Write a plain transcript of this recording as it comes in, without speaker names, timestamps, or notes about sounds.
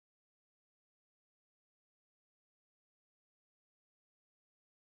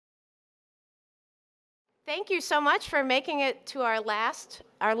Thank you so much for making it to our last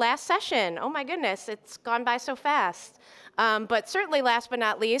session. Oh my goodness, it's gone by so fast. But certainly last but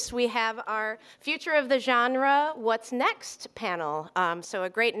not least, we have our Future of the Genre, What's Next panel. So a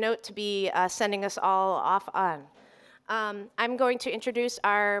great note to be sending us all off on. I'm going to introduce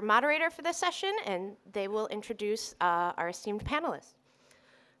our moderator for this session, and they will introduce our esteemed panelists.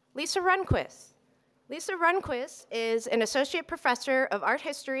 Leisa Rundquist. Leisa Rundquist is an associate professor of art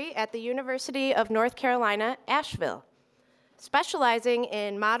history at the University of North Carolina, Asheville, specializing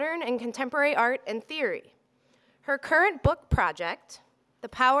in modern and contemporary art and theory. Her current book project, The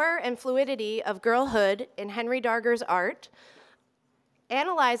Power and Fluidity of Girlhood in Henry Darger's Art,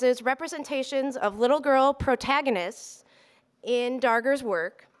 analyzes representations of little girl protagonists in Darger's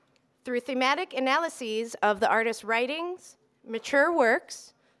work through thematic analyses of the artist's writings, mature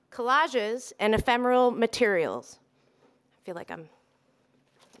works, collages, and ephemeral materials. I feel like I'm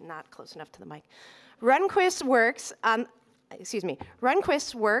not close enough to the mic. Rundquist's work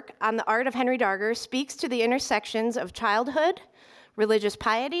on the art of Henry Darger speaks to the intersections of childhood, religious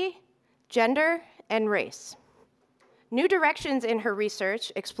piety, gender, and race. New directions in her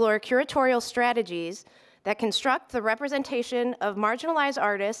research explore curatorial strategies that construct the representation of marginalized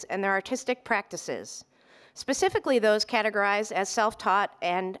artists and their artistic practices, specifically those categorized as self-taught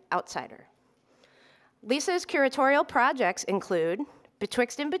and outsider. Leisa's curatorial projects include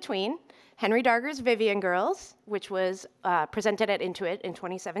Betwixt and Between, Henry Darger's Vivian Girls, which was presented at Intuit in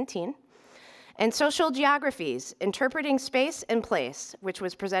 2017, and Social Geographies, Interpreting Space and Place, which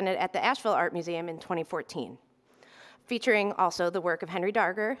was presented at the Asheville Art Museum in 2014, featuring also the work of Henry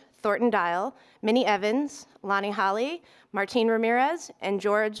Darger, Thornton Dial, Minnie Evans, Lonnie Holly, Martine Ramirez, and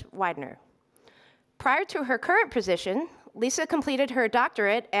George Widener. Prior to her current position, Leisa completed her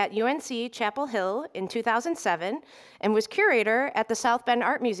doctorate at UNC Chapel Hill in 2007 and was curator at the South Bend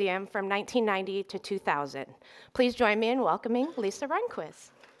Art Museum from 1990 to 2000. Please join me in welcoming Leisa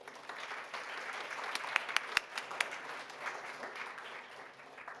Rundquist.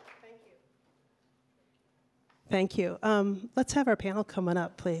 Thank you. Let's have our panel coming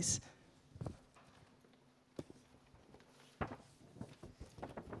up, please.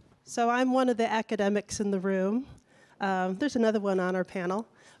 So I'm one of the academics in the room. There's another one on our panel.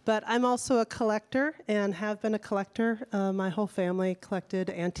 But I'm also a collector and have been a collector. My whole family collected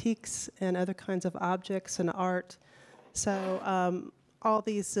antiques and other kinds of objects and art. So all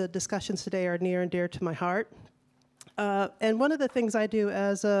these discussions today are near and dear to my heart. And one of the things I do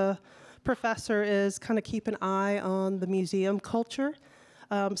as a professor is kind of keep an eye on the museum culture.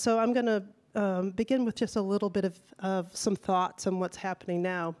 So I'm going to begin with just a little bit of some thoughts on what's happening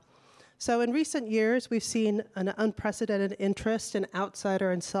now. So in recent years, we've seen an unprecedented interest in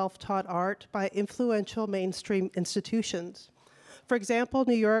outsider and self-taught art by influential mainstream institutions. For example,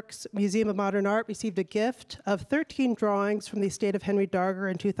 New York's Museum of Modern Art received a gift of 13 drawings from the estate of Henry Darger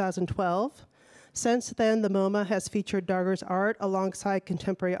in 2012. Since then, the MoMA has featured Darger's art alongside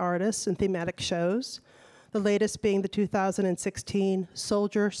contemporary artists in thematic shows, the latest being the 2016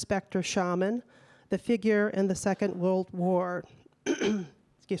 Soldier, Spectre, Shaman, the figure in the Second World War.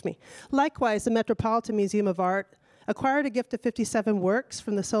 Excuse me. Likewise, the Metropolitan Museum of Art acquired a gift of 57 works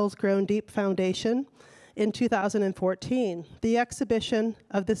from the Souls Grown Deep Foundation in 2014. The exhibition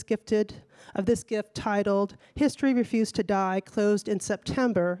of this gift titled History Refused to Die closed in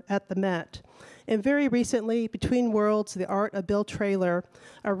September at the Met. And very recently, Between Worlds, the Art of Bill Traylor,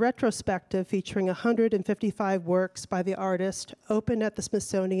 a retrospective featuring 155 works by the artist, opened at the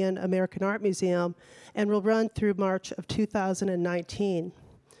Smithsonian American Art Museum and will run through March of 2019.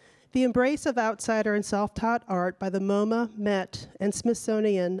 The embrace of outsider and self-taught art by the MoMA, Met, and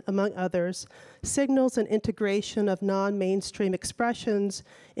Smithsonian, among others, signals an integration of non-mainstream expressions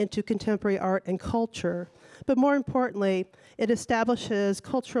into contemporary art and culture. But more importantly, it establishes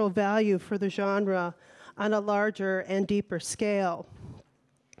cultural value for the genre on a larger and deeper scale.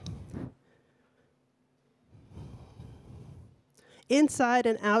 Inside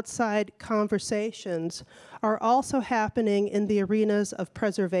and outside conversations are also happening in the arenas of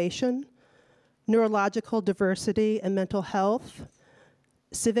preservation, neurological diversity and mental health,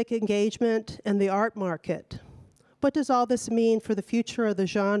 civic engagement, and the art market. What does all this mean for the future of the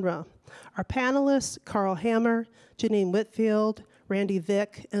genre? Our panelists, Carl Hammer, Jenenne Whitfield, Randy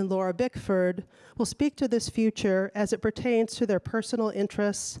Vick, and Laura Bickford, will speak to this future as it pertains to their personal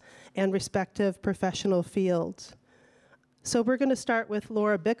interests and respective professional fields. So we're going to start with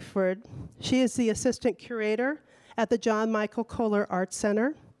Laura Bickford. She is the assistant curator at the John Michael Kohler Arts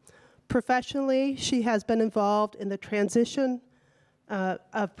Center. Professionally, she has been involved in the transition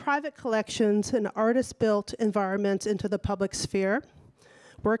of private collections and artist-built environments into the public sphere.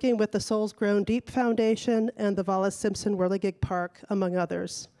 working with the Souls Grown Deep Foundation and the Wallace Simpson Whirligig Park, among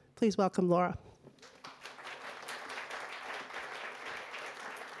others. Please welcome Laura.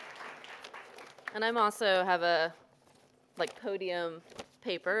 And I'm also have a podium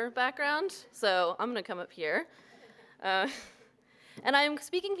paper background, so I'm gonna come up here. And I'm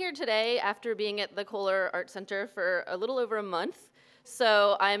speaking here today after being at the Kohler Arts Center for a little over a month.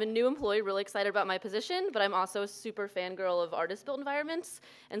 So I'm a new employee, really excited about my position, but I'm also a super fangirl of artist-built environments.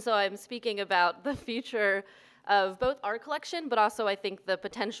 And so I'm speaking about the future of both art collection, but also I think the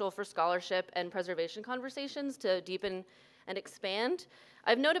potential for scholarship and preservation conversations to deepen and expand.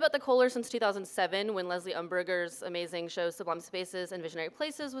 I've known about the Kohler since 2007 when Leslie Umberger's amazing show Sublime Spaces and Visionary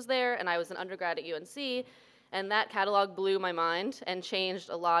Places was there, and I was an undergrad at UNC. And that catalog blew my mind and changed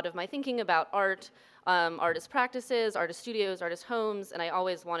a lot of my thinking about art, artist practices, artist studios, artist homes, and I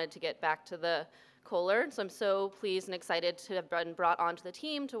always wanted to get back to the Kohler. So I'm so pleased and excited to have been brought onto the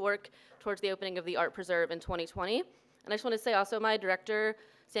team to work towards the opening of the Art Preserve in 2020. And I just want to say also my director,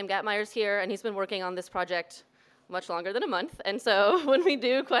 Sam Gatmeyer's here, and he's been working on this project much longer than a month. And so when we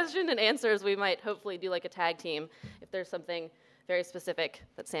do question and answers, we might hopefully do like a tag team if there's something very specific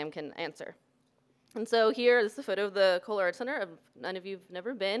that Sam can answer. And so here, this is a photo of the Kohler Arts Center. None of you have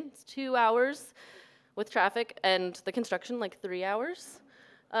never been. It's 2 hours with traffic and the construction like 3 hours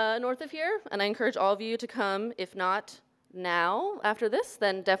north of here. And I encourage all of you to come, if not now after this,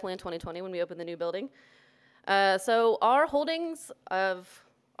 then definitely in 2020 when we open the new building. So our holdings of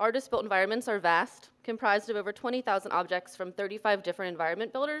artist-built environments are vast, comprised of over 20,000 objects from 35 different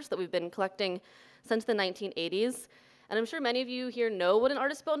environment builders that we've been collecting since the 1980s. And I'm sure many of you here know what an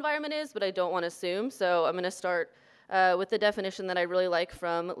artist-built environment is, but I don't want to assume, so I'm going to start with the definition that I really like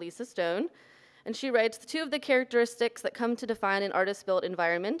from Lisa Stone. And she writes, the two of the characteristics that come to define an artist-built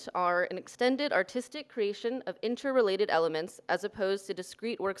environment are an extended artistic creation of interrelated elements as opposed to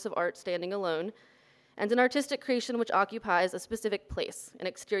discrete works of art standing alone, and an artistic creation which occupies a specific place, an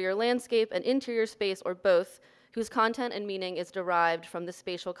exterior landscape, an interior space, or both, whose content and meaning is derived from the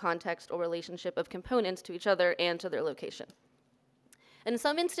spatial context or relationship of components to each other and to their location. And in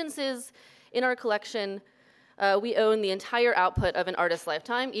some instances in our collection, we own the entire output of an artist's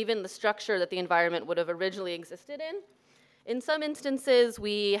lifetime, even the structure that the environment would have originally existed in. In some instances,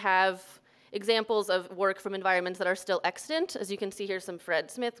 we have examples of work from environments that are still extant. As you can see here, some Fred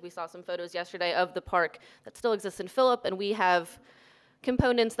Smith. We saw some photos yesterday of the park that still exists in Phillip, and we have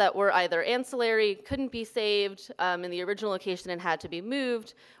components that were either ancillary, couldn't be saved in the original location and had to be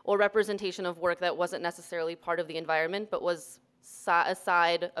moved, or representation of work that wasn't necessarily part of the environment but was a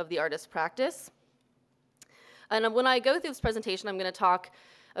side of the artist's practice. And when I go through this presentation, I'm going to talk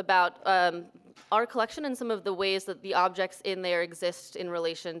about our collection and some of the ways that the objects in there exist in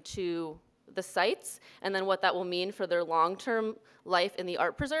relation to the sites, and then what that will mean for their long-term life in the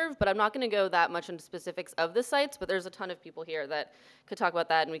art preserve. But I'm not going to go that much into specifics of the sites, but there's a ton of people here that could talk about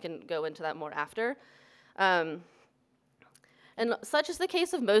that, and we can go into that more after. And such is the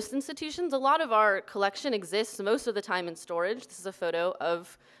case of most institutions. A lot of our collection exists most of the time in storage. This is a photo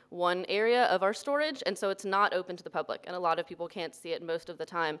of one area of our storage, and so it's not open to the public, and a lot of people can't see it most of the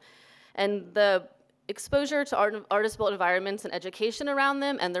time. And the exposure to artist-built environments and education around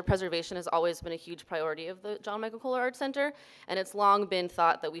them and their preservation has always been a huge priority of the John Michael Kohler Arts Center, and it's long been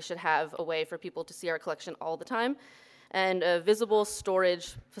thought that we should have a way for people to see our collection all the time. And a visible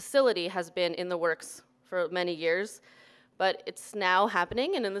storage facility has been in the works for many years, but it's now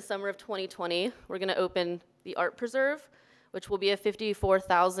happening, and in the summer of 2020, we're going to open the Art Preserve, which will be a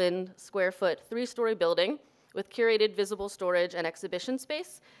 54,000 square foot, 3-story building with curated visible storage and exhibition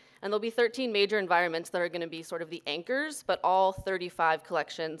space. And there'll be 13 major environments that are going to be sort of the anchors, but all 35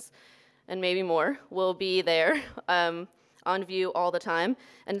 collections, and maybe more, will be there on view all the time.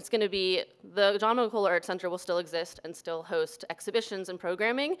 And it's going to be, the John Michael Kohler Arts Center will still exist and still host exhibitions and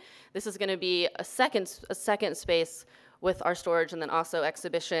programming. This is going to be a second space with our storage, and then also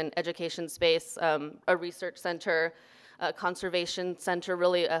exhibition, education space, a research center, a conservation center,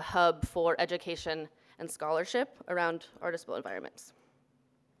 really a hub for education and scholarship around artist-built environments.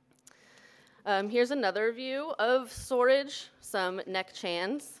 Here's another view of storage, some neck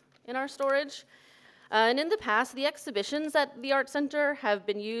chans in our storage. And in the past, the exhibitions at the Art Center have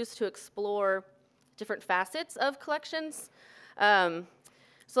been used to explore different facets of collections.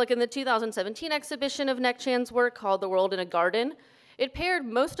 So like in the 2017 exhibition of neck chan's work called The World in a Garden, it paired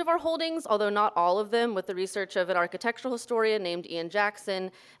most of our holdings, although not all of them, with the research of an architectural historian named Ian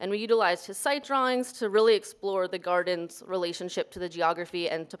Jackson, and we utilized his site drawings to really explore the garden's relationship to the geography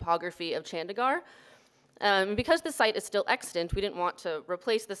and topography of Chandigarh. Because the site is still extant, we didn't want to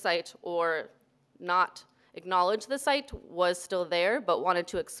replace the site or not acknowledged the site was still there, but wanted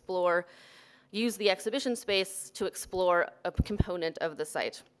to use the exhibition space to explore a component of the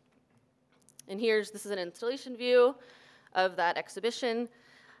site. And this is an installation view of that exhibition,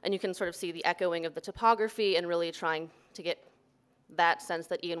 and you can sort of see the echoing of the topography and really trying to get that sense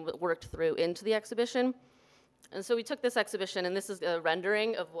that Ian worked through into the exhibition. And so we took this exhibition, and this is a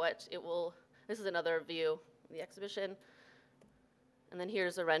rendering of what it will, this is another view of the exhibition. And then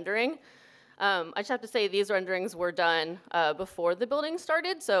here's a rendering. I just have to say these renderings were done before the building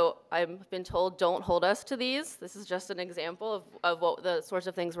started, so I've been told don't hold us to these. This is just an example of what the sorts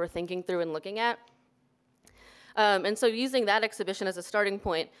of things we're thinking through and looking at. And so using that exhibition as a starting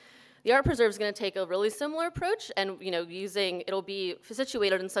point, the Art Preserve is going to take a really similar approach, and it'll be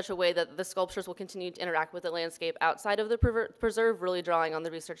situated in such a way that the sculptures will continue to interact with the landscape outside of the preserve, really drawing on the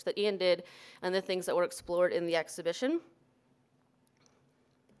research that Ian did and the things that were explored in the exhibition.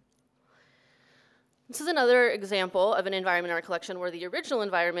 This is another example of an environment in our collection where the original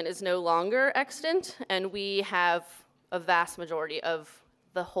environment is no longer extant, and we have a vast majority of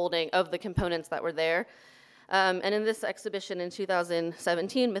the holding of the components that were there. And in this exhibition in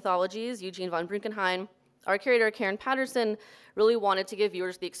 2017, Mythologies, Eugene von Brunkenheim, our curator, Karen Patterson, really wanted to give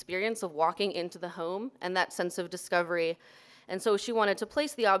viewers the experience of walking into the home and that sense of discovery. And so she wanted to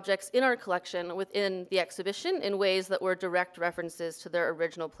place the objects in our collection within the exhibition in ways that were direct references to their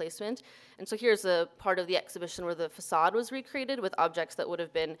original placement. And so here's a part of the exhibition where the facade was recreated with objects that would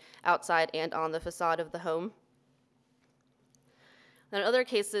have been outside and on the facade of the home. And in other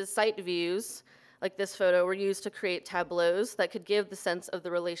cases, site views, like this photo, were used to create tableaus that could give the sense of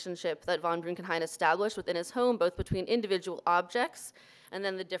the relationship that von Brunkenheim established within his home, both between individual objects and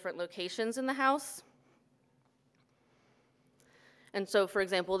then the different locations in the house. And so, for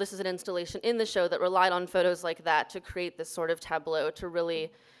example, this is an installation in the show that relied on photos like that to create this sort of tableau to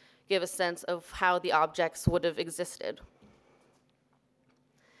really give a sense of how the objects would have existed.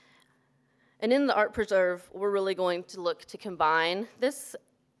 And in the Art Preserve, we're really going to look to combine this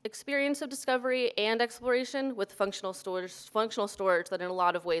experience of discovery and exploration with functional storage that in a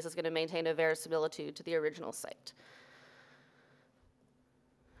lot of ways is going to maintain a verisimilitude to the original site.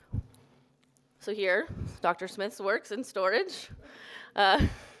 So here, Dr. Smith's works in storage,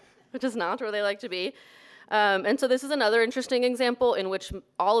 which is not where they like to be. And so this is another interesting example in which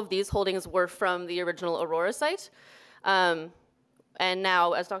all of these holdings were from the original Aurora site. And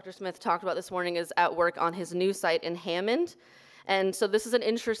now, as Dr. Smith talked about this morning, is at work on his new site in Hammond. And so this is an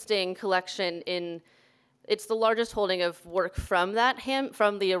interesting collection it's the largest holding of work from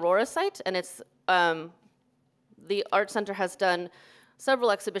the Aurora site, and it's, the Art Center has done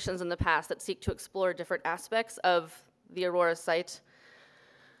several exhibitions in the past that seek to explore different aspects of the Aurora site.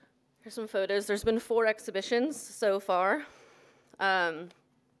 Here's some photos. There's been 4 exhibitions so far.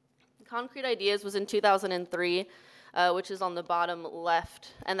 Concrete Ideas was in 2003, which is on the bottom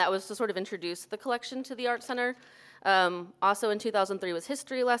left, and that was to sort of introduce the collection to the Art Center. Also in 2003 was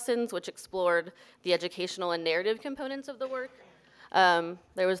History Lessons, which explored the educational and narrative components of the work.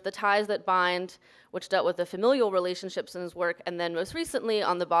 There was The Ties That Bind, which dealt with the familial relationships in his work, and then most recently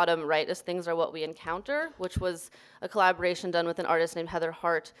on the bottom right is Things Are What We Encounter, which was a collaboration done with an artist named Heather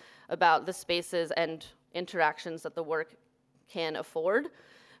Hart about the spaces and interactions that the work can afford.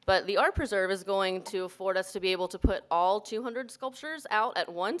 But the Art Preserve is going to afford us to be able to put all 200 sculptures out at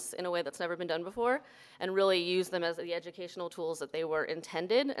once in a way that's never been done before and really use them as the educational tools that they were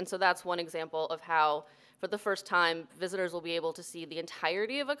intended. And so that's one example of how, for the first time, visitors will be able to see the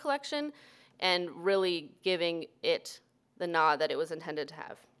entirety of a collection and really giving it the nod that it was intended to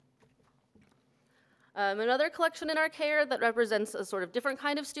have. Another collection in our care that represents a sort of different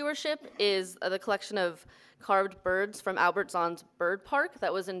kind of stewardship is the collection of carved birds from Albert Zahn's Bird Park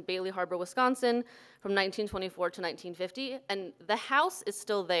that was in Bailey Harbor, Wisconsin from 1924 to 1950. And the house is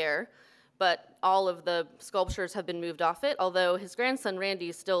still there, but all of the sculptures have been moved off it, although his grandson,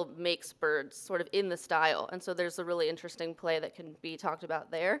 Randy, still makes birds sort of in the style. And so there's a really interesting play that can be talked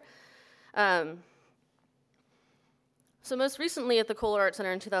about there. So most recently at the Kohler Arts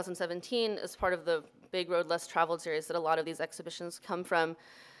Center in 2017, as part of the Big Road Less Traveled series that a lot of these exhibitions come from,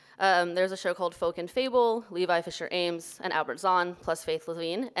 there's a show called Folk and Fable, Levi Fisher Ames, and Albert Zahn, plus Faith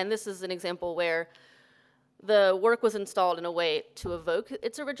Levine. And this is an example where the work was installed in a way to evoke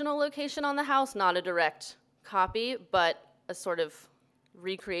its original location on the house, not a direct copy, but a sort of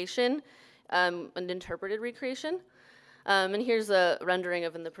recreation, an interpreted recreation. And here's a rendering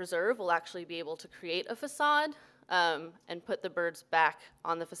of in the preserve. We'll actually be able to create a facade and put the birds back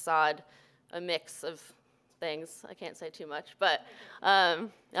on the facade, a mix of things. I can't say too much, but you'll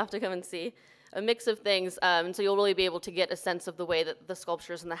have to come and see. A mix of things, and so you'll really be able to get a sense of the way that the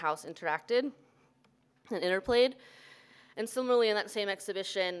sculptures in the house interacted. and interplayed. And similarly, in that same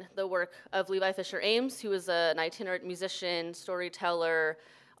exhibition, the work of Levi Fisher Ames, who was an itinerant musician, storyteller,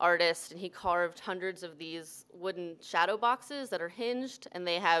 artist, and he carved hundreds of these wooden shadow boxes that are hinged, and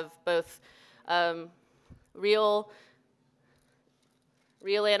they have both real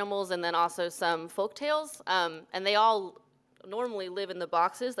animals and then also some folk tales, and they all normally live in the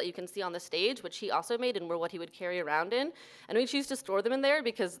boxes that you can see on the stage, which he also made and were what he would carry around in. And we choose to store them in there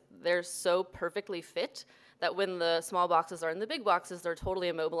because they're so perfectly fit that when the small boxes are in the big boxes, they're totally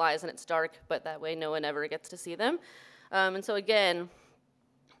immobilized and it's dark, but that way no one ever gets to see them. And so again,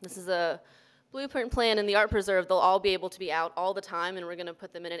 this is a blueprint plan in the art preserve. They'll all be able to be out all the time, and we're going to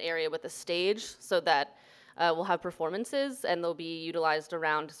put them in an area with a stage so that we'll have performances, and they'll be utilized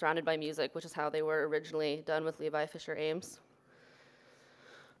around, surrounded by music, which is how they were originally done with Levi Fisher Ames.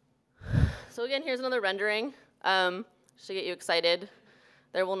 So again, here's another rendering, just to get you excited.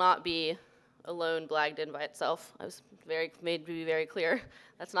 There will not be a lone Blagden by itself. I was made to be very clear.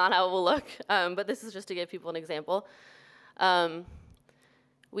 That's not how it will look, but this is just to give people an example.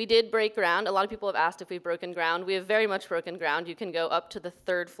 We did break ground. A lot of people have asked if we've broken ground. We have very much broken ground. You can go up to the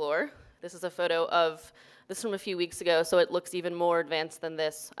 3rd floor. This is a photo of this from a few weeks ago, so it looks even more advanced than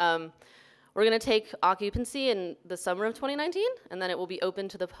this. We're going to take occupancy in the summer of 2019, and then it will be open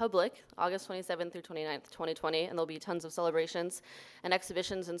to the public August 27th through 29th, 2020, and there'll be tons of celebrations and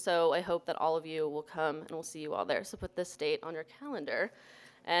exhibitions, and so I hope that all of you will come, and we'll see you all there. So put this date on your calendar,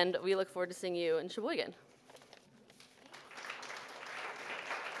 and we look forward to seeing you in Sheboygan.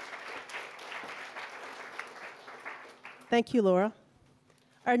 Thank you, Laura.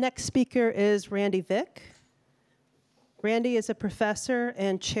 Our next speaker is Randy Vick. Randy is a professor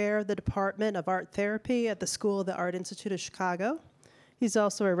and chair of the Department of Art Therapy at the School of the Art Institute of Chicago. He's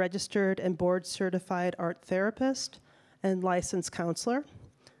also a registered and board-certified art therapist and licensed counselor.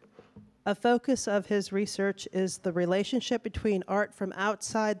 A focus of his research is the relationship between art from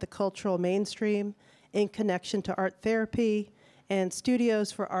outside the cultural mainstream in connection to art therapy and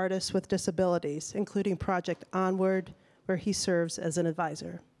studios for artists with disabilities, including Project Onward, where he serves as an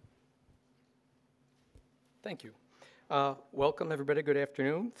advisor. Thank you. Welcome, everybody. Good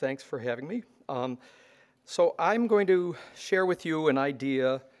afternoon. Thanks for having me. So I'm going to share with you an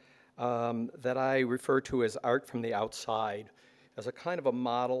idea that I refer to as art from the outside, as a kind of a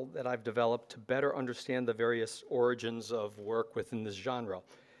model that I've developed to better understand the various origins of work within this genre.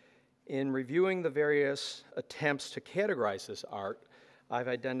 In reviewing the various attempts to categorize this art, I've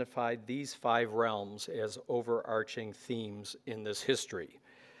identified these 5 realms as overarching themes in this history.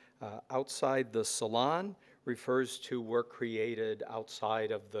 Outside the salon refers to work created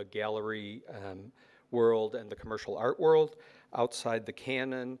outside of the gallery world and the commercial art world. Outside the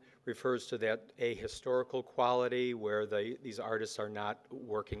canon refers to that ahistorical quality where these artists are not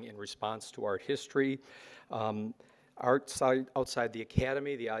working in response to art history. Outside the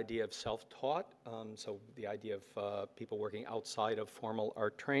academy, the idea of self-taught, so the idea of people working outside of formal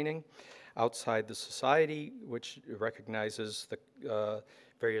art training. Outside the society, which recognizes the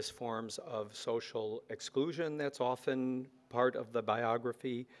various forms of social exclusion that's often part of the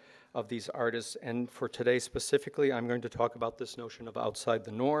biography of these artists. And for today specifically, I'm going to talk about this notion of outside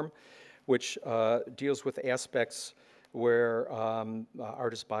the norm, which deals with aspects where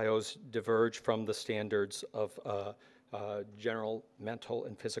artist bios diverge from the standards of general mental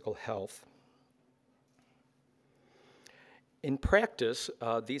and physical health. In practice,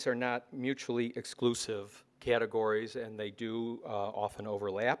 these are not mutually exclusive categories, and they do often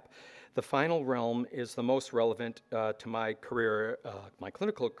overlap. The final realm is the most relevant to my career, my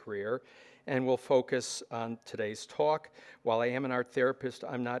clinical career, and will focus on today's talk. While I am an art therapist,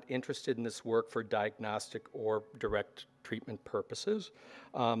 I'm not interested in this work for diagnostic or direct treatment purposes.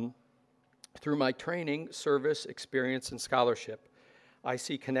 Through my training, service, experience, and scholarship, I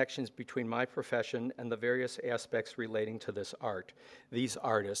see connections between my profession and the various aspects relating to this art, these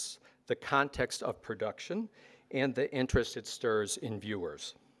artists, the context of production, and the interest it stirs in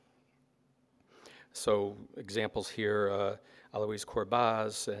viewers. So examples here, Alois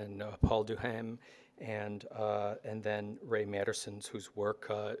Corbaz and Paul Duhem, and then Ray Matterson's, whose work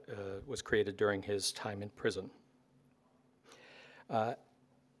was created during his time in prison.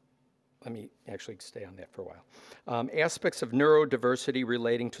 Let me actually stay on that for a while. Aspects of neurodiversity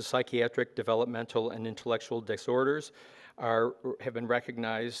relating to psychiatric, developmental, and intellectual disorders have been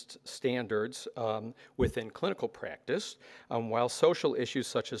recognized standards within clinical practice, while social issues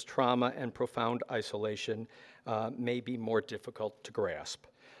such as trauma and profound isolation may be more difficult to grasp.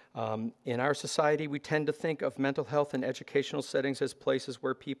 In our society, we tend to think of mental health and educational settings as places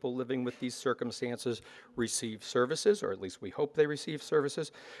where people living with these circumstances receive services, or at least we hope they receive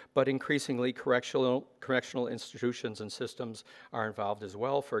services, but increasingly correctional institutions and systems are involved as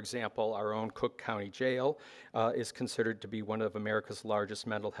well. For example, our own Cook County Jail is considered to be one of America's largest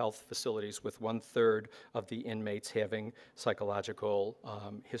mental health facilities, with 1/3 of the inmates having psychological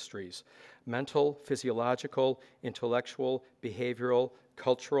histories. Mental, physiological, intellectual, behavioral,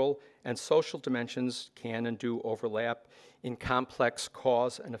 cultural, and social dimensions can and do overlap in complex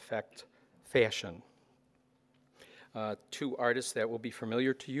cause and effect fashion. Two artists that will be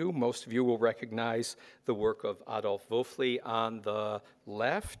familiar to you. Most of you will recognize the work of Adolf Wölfli on the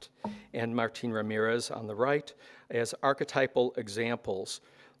left and Martin Ramirez on the right as archetypal examples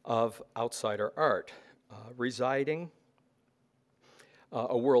of outsider art. Residing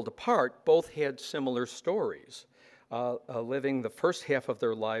a world apart, both had similar stories. Living the first half of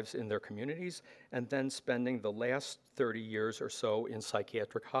their lives in their communities and then spending the last 30 years or so in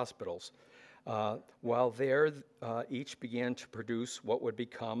psychiatric hospitals. While there, each began to produce what would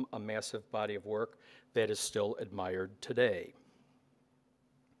become a massive body of work that is still admired today.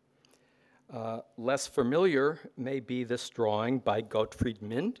 Less familiar may be this drawing by Gottfried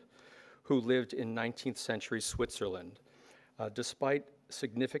Mind, who lived in 19th century Switzerland. Despite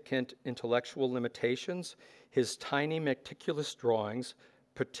significant intellectual limitations, his tiny, meticulous drawings,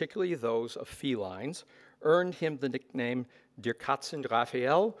 particularly those of felines, earned him the nickname Der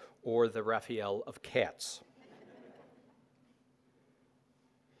Katzen-Raphael, or the Raphael of cats.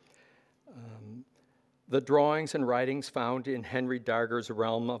 The drawings and writings found in Henry Darger's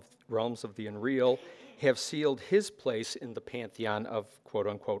Realms of the Unreal have sealed his place in the pantheon of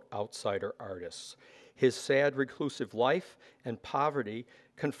quote-unquote outsider artists. His sad, reclusive life and poverty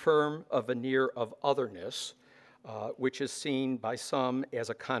confirm a veneer of otherness, which is seen by some as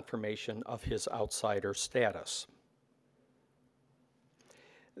a confirmation of his outsider status.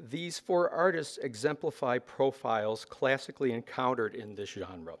 These four artists exemplify profiles classically encountered in this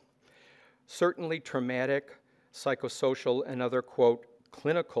genre. Certainly traumatic, psychosocial, and other, quote,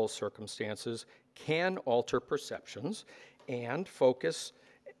 clinical circumstances can alter perceptions and focus,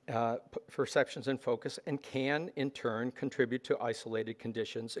 and can, in turn, contribute to isolated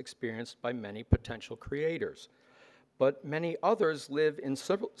conditions experienced by many potential creators. But many others live in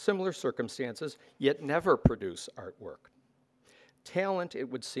similar circumstances, yet never produce artwork. Talent, it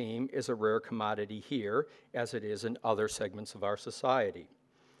would seem, is a rare commodity here, as it is in other segments of our society.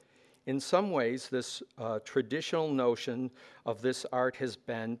 In some ways, this traditional notion of this art has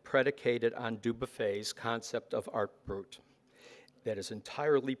been predicated on Dubuffet's concept of art brut, that is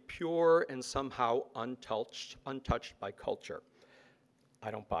entirely pure and somehow untouched by culture.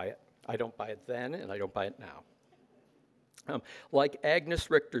 I don't buy it. I don't buy it then, and I don't buy it now. Like Agnes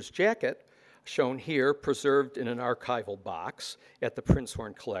Richter's jacket, shown here, preserved in an archival box at the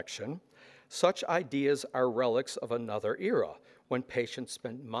Prinzhorn Collection, such ideas are relics of another era, when patients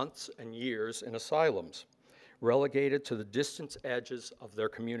spent months and years in asylums, relegated to the distant edges of their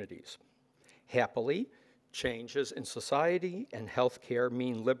communities. Happily, changes in society and healthcare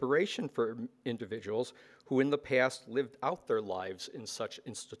mean liberation for individuals who in the past lived out their lives in such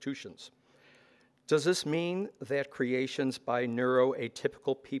institutions. Does this mean that creations by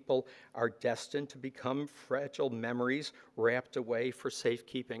neuroatypical people are destined to become fragile memories wrapped away for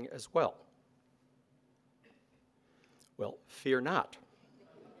safekeeping as well? Well, fear not.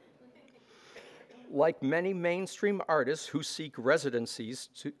 Like many mainstream artists who seek residencies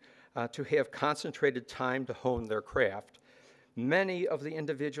to have concentrated time to hone their craft, many of the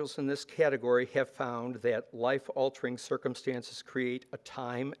individuals in this category have found that life-altering circumstances create a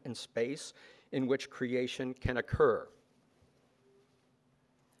time and space in which creation can occur.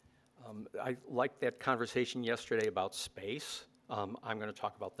 I liked that conversation yesterday about space. I'm going to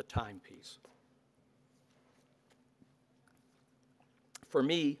talk about the time piece. For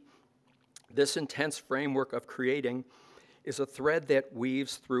me, this intense framework of creating is a thread that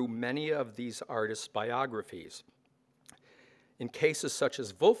weaves through many of these artists' biographies. In cases such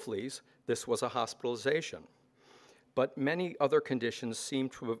as Wölfli's, this was a hospitalization, but many other conditions seem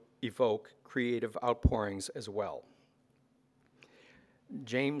to evoke creative outpourings as well.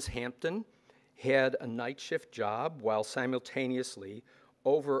 James Hampton had a night shift job while simultaneously,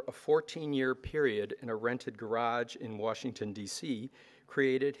 over a 14-year period in a rented garage in Washington, D.C.,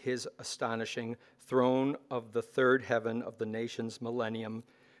 created his astonishing Throne of the Third Heaven of the nation's Millennium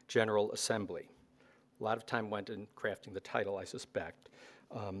General Assembly. A lot of time went in crafting the title, I suspect.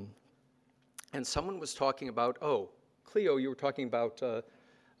 And someone was talking about, oh, Cleo, you were talking about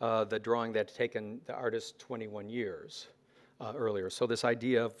the drawing that had taken the artist 21 years. earlier. So this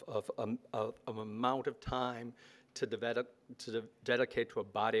idea of amount of time to dedicate to a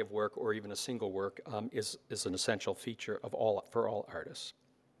body of work or even a single work is an essential feature of for all artists.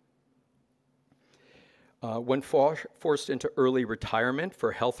 When forced into early retirement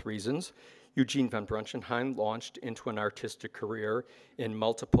for health reasons, Eugene von Brunschenheim launched into an artistic career in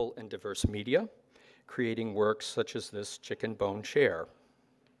multiple and diverse media, creating works such as this chicken bone chair.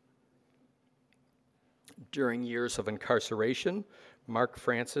 During years of incarceration, Mark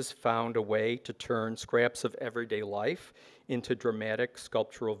Francis found a way to turn scraps of everyday life into dramatic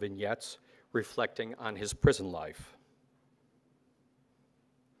sculptural vignettes reflecting on his prison life.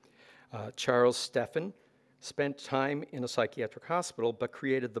 Charles Steffen spent time in a psychiatric hospital, but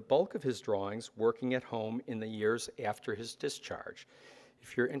created the bulk of his drawings working at home in the years after his discharge.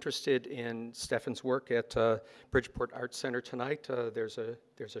 If you're interested in Steffen's work at Bridgeport Arts Center tonight, there's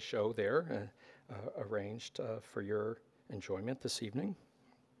a show there arranged for your enjoyment this evening.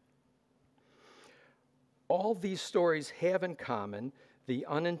 All these stories have in common the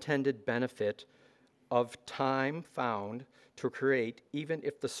unintended benefit of time found to create, even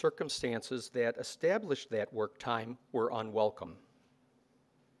if the circumstances that established that work time were unwelcome.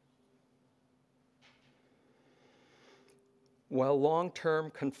 While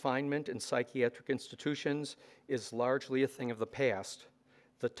long-term confinement in psychiatric institutions is largely a thing of the past,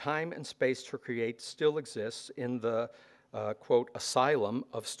 the time and space to create still exists in the, quote, asylum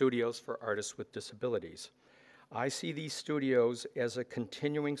of studios for artists with disabilities. I see these studios as a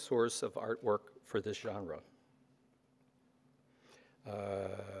continuing source of artwork for this genre.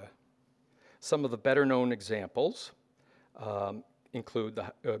 Some of the better-known examples include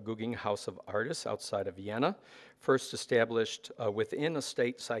the Guggenheim House of Artists outside of Vienna, first established within a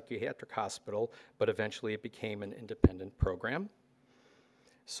state psychiatric hospital, but eventually it became an independent program.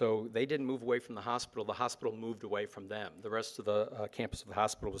 So they didn't move away from the hospital moved away from them. The rest of the campus of the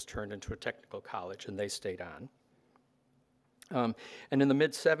hospital was turned into a technical college, and they stayed on. And in the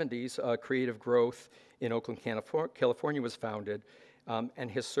mid-'70s, Creative Growth in Oakland, California was founded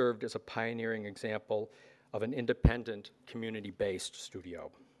and has served as a pioneering example of an independent, community-based studio.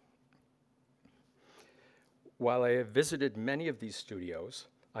 While I have visited many of these studios,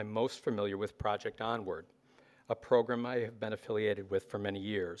 I'm most familiar with Project Onward, a program I have been affiliated with for many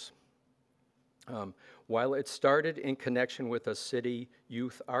years. While it started in connection with a city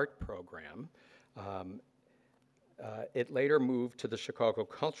youth art program, it later moved to the Chicago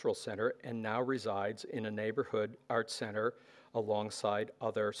Cultural Center and now resides in a neighborhood art center alongside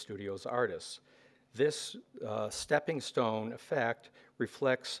other studios artists. This stepping stone effect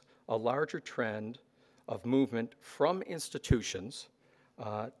reflects a larger trend of movement from institutions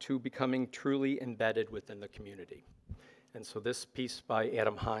to becoming truly embedded within the community. And so this piece by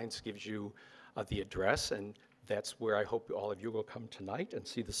Adam Hines gives you the address, and that's where I hope all of you will come tonight and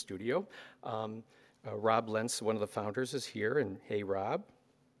see the studio. Rob Lentz, one of the founders, is here, and hey, Rob.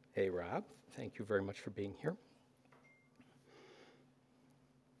 Hey, Rob. Thank you very much for being here.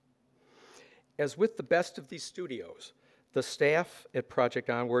 As with the best of these studios, the staff at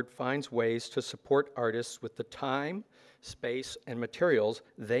Project Onward finds ways to support artists with the time, space, and materials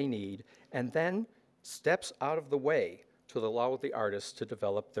they need, and then steps out of the way to allow the artists to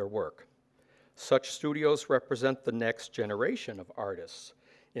develop their work. Such studios represent the next generation of artists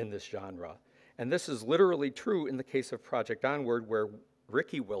in this genre. And this is literally true in the case of Project Onward, where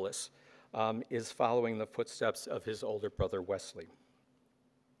Ricky Willis is following the footsteps of his older brother, Wesley.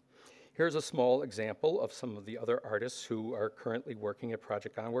 Here's a small example of some of the other artists who are currently working at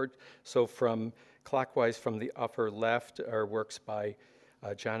Project Onward. So clockwise from the upper left are works by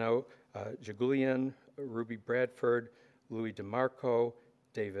Jono Jagulian, Ruby Bradford, Louis DeMarco,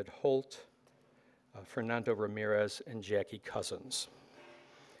 David Holt, Fernando Ramirez, and Jackie Cousins.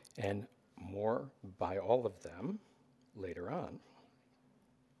 And more by all of them later on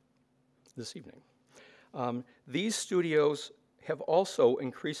this evening. These studios have also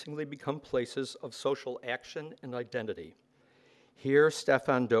increasingly become places of social action and identity. Here,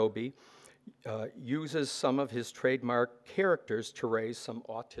 Stefan Dobie uses some of his trademark characters to raise some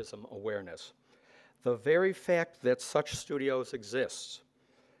autism awareness. The very fact that such studios exist,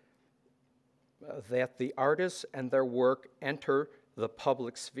 that the artists and their work enter the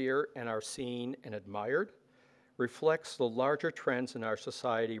public sphere and are seen and admired, reflects the larger trends in our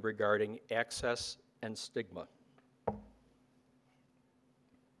society regarding access and stigma.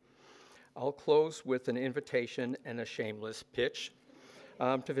 I'll close with an invitation and a shameless pitch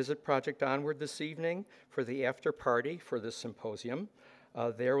to visit Project Onward this evening for the after party for this symposium.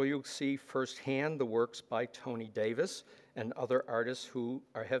 There you'll see firsthand the works by Tony Davis and other artists who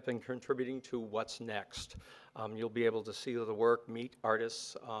have been contributing to What's Next. You'll be able to see the work, meet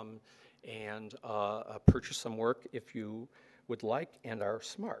artists, and purchase some work if you would like and are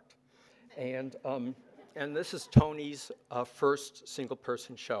smart. And this is Tony's first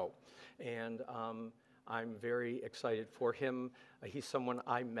single-person show. And I'm very excited for him. He's someone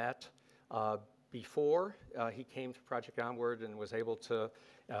I met before he came to Project Onward and was able to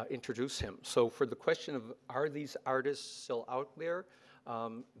introduce him. So for the question of are these artists still out there,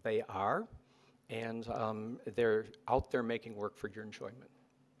 they are, and they're out there making work for your enjoyment.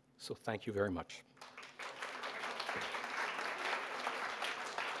 So thank you very much.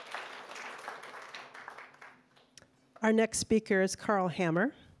 Our next speaker is Carl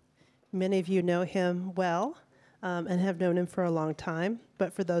Hammer. Many of you know him well and have known him for a long time.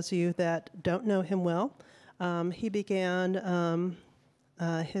 But for those of you that don't know him well, he began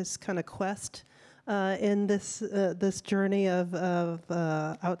his kind of quest in this journey of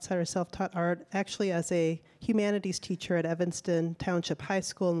outsider self-taught art actually as a humanities teacher at Evanston Township High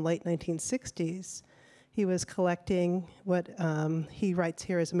School in the late 1960s. He was collecting what he writes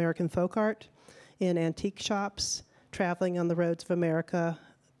here as American folk art in antique shops, traveling on the roads of America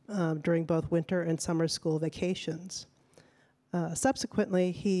during both winter and summer school vacations.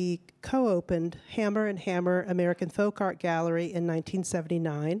 Subsequently, he co-opened Hammer and Hammer American Folk Art Gallery in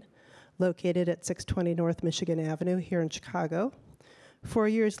 1979, located at 620 North Michigan Avenue here in Chicago. 4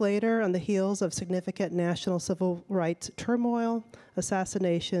 years later, on the heels of significant national civil rights turmoil,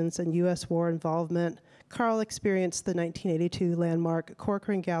 assassinations, and U.S. war involvement, Carl experienced the 1982 landmark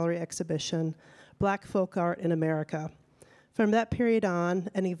Corcoran Gallery exhibition, Black Folk Art in America. From that period on,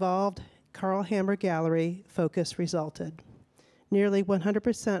 an evolved Carl Hammer Gallery focus resulted. Nearly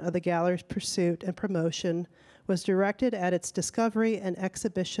 100% of the gallery's pursuit and promotion was directed at its discovery and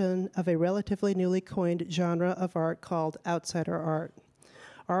exhibition of a relatively newly coined genre of art called outsider art.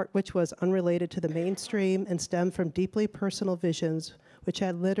 Art which was unrelated to the mainstream and stemmed from deeply personal visions which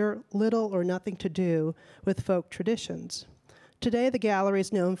had little or nothing to do with folk traditions. Today, the gallery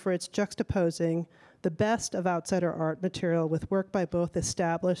is known for its juxtaposing the best of outsider art material with work by both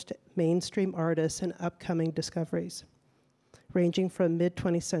established mainstream artists and upcoming discoveries, ranging from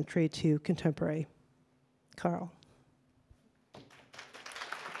mid-20th century to contemporary. Carl.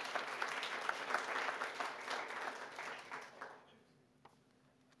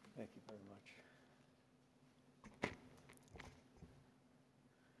 Thank you very much.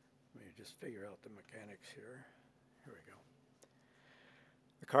 Let me just figure out the mechanics here. Here we go.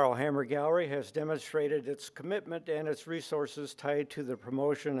 The Carl Hammer Gallery has demonstrated its commitment and its resources tied to the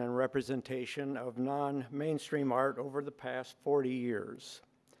promotion and representation of non-mainstream art over the past 40 years.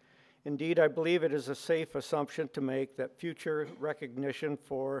 Indeed, I believe it is a safe assumption to make that future recognition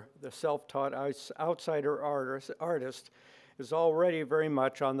for the self-taught outsider artist is already very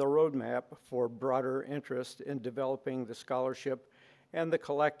much on the roadmap for broader interest in developing the scholarship and the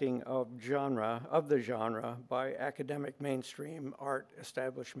collecting of the genre by academic mainstream art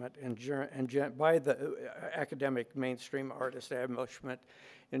establishment by the academic mainstream art establishment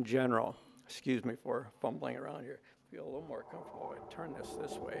in general. Excuse me for fumbling around here. Feel a little more comfortable if I turn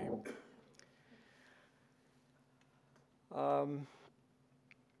this way.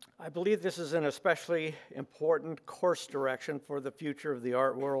 I believe this is an especially important course direction for the future of the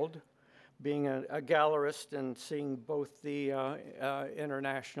art world. Being a gallerist and seeing both the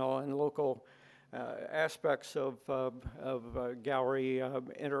international and local aspects of gallery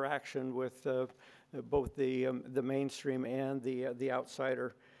interaction with both the mainstream and the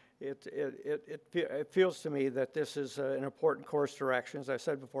outsider, it feels to me that this is an important course direction, as I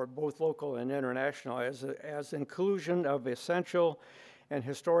said before, both local and international, as inclusion of essential and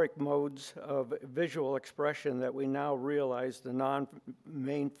historic modes of visual expression that we now realize the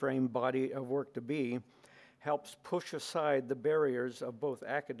non-mainframe body of work to be, helps push aside the barriers of both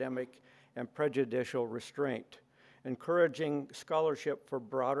academic and prejudicial restraint, encouraging scholarship for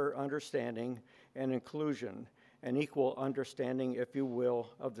broader understanding and inclusion, and equal understanding, if you will,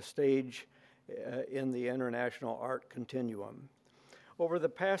 of the stage in the international art continuum. Over the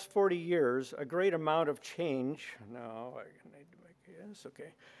past 40 years, a great amount of change,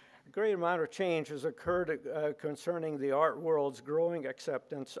 a great amount of change has occurred concerning the art world's growing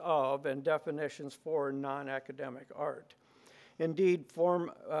acceptance of and definitions for non-academic art. Indeed,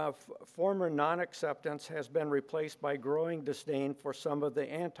 former non-acceptance has been replaced by growing disdain for some of the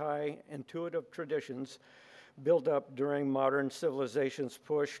anti-intuitive traditions built up during modern civilization's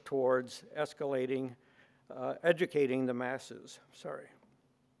push towards educating the masses.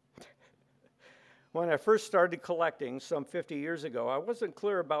 When I first started collecting some 50 years ago, I wasn't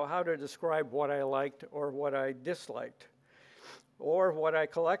clear about how to describe what I liked or what I disliked or what I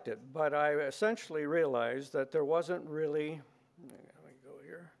collected, but I essentially realized that there wasn't really,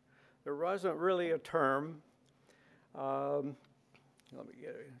 there wasn't really a term, let me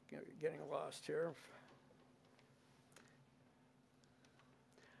getting lost here.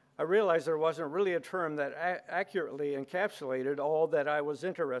 I realized there wasn't really a term that accurately encapsulated all that I was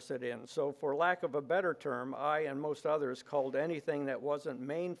interested in. So for lack of a better term, I and most others called anything that wasn't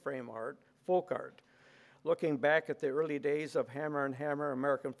mainframe art, folk art. Looking back at the early days of Hammer and Hammer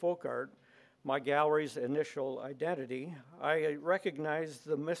American folk art, my gallery's initial identity, I recognized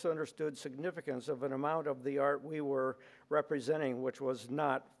the misunderstood significance of an amount of the art we were representing, which was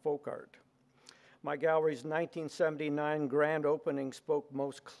not folk art. My gallery's 1979 grand opening spoke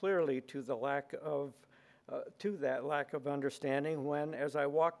most clearly to the that lack of understanding when, as I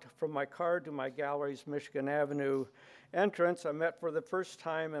walked from my car to my gallery's Michigan Avenue entrance, I met for the first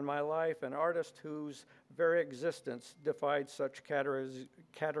time in my life an artist whose very existence defied such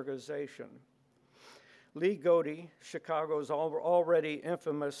categorization. Lee Godey, Chicago's already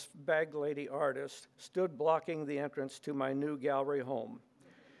infamous bag lady artist, stood blocking the entrance to my new gallery home,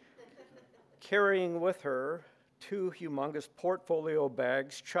 carrying with her two humongous portfolio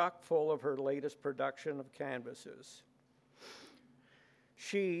bags chock full of her latest production of canvases.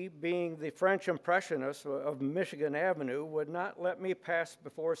 She, being the French Impressionist of Michigan Avenue, would not let me pass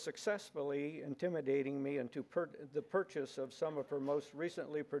before successfully intimidating me into the purchase of some of her most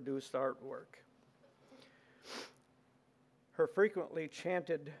recently produced artwork. Her frequently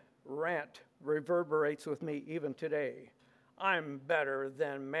chanted rant reverberates with me even today. I'm better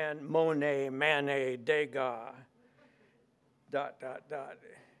than Monet, Manet, Degas, ...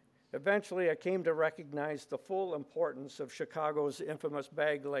 Eventually, I came to recognize the full importance of Chicago's infamous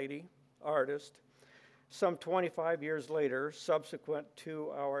bag lady artist. Some 25 years later, subsequent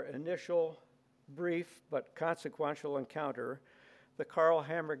to our initial brief but consequential encounter, the Carl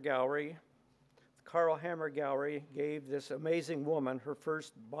Hammer Gallery gave this amazing woman her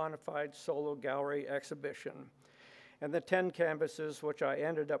first bona fide solo gallery exhibition. And the 10 canvases, which I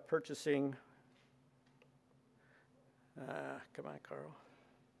ended up purchasing, come on, Carl.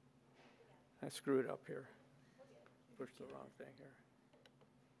 I screwed up here. Pushed the wrong thing here.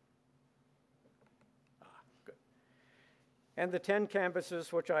 Good. And the 10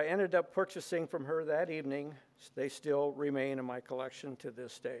 canvases, which I ended up purchasing from her that evening, they still remain in my collection to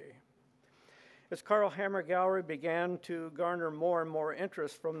this day. As Carl Hammer Gallery began to garner more and more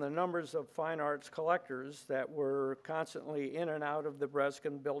interest from the numbers of fine arts collectors that were constantly in and out of the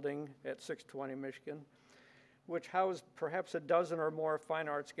Breskin building at 620 Michigan, which housed perhaps a dozen or more fine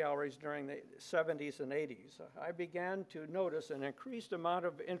arts galleries during the 70s and 80s, I began to notice an increased amount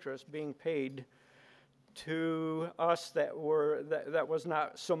of interest being paid to us that was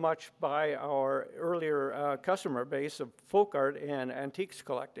not so much by our earlier customer base of folk art and antiques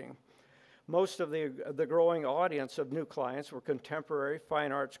collecting. Most of the growing audience of new clients were contemporary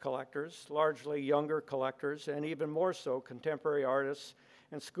fine arts collectors, largely younger collectors, and even more so contemporary artists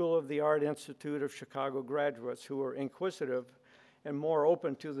and School of the Art Institute of Chicago graduates who were inquisitive and more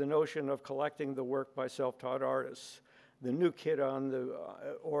open to the notion of collecting the work by self-taught artists, the new kid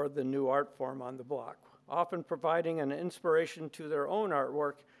or the new art form on the block, often providing an inspiration to their own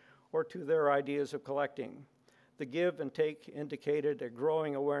artwork or to their ideas of collecting. The give and take indicated a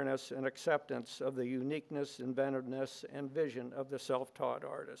growing awareness and acceptance of the uniqueness, inventiveness, and vision of the self-taught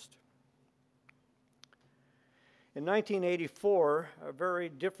artist. In 1984, a very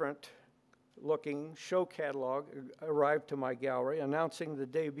different-looking show catalog arrived to my gallery, announcing the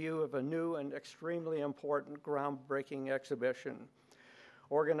debut of a new and extremely important groundbreaking exhibition,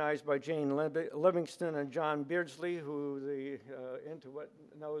 organized by Jane Livingston and John Beardsley, who the Intuit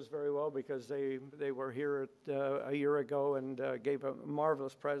knows very well because they were here a year ago and gave a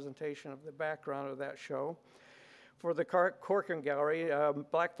marvelous presentation of the background of that show. For the Corcoran Gallery,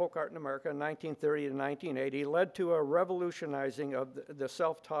 Black Folk Art in America, 1930 to 1980, led to a revolutionizing of the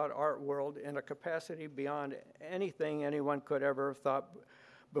self-taught art world in a capacity beyond anything anyone could ever have thought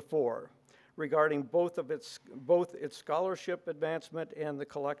before, regarding both its scholarship advancement and the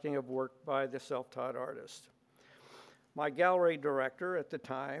collecting of work by the self-taught artist. My gallery director at the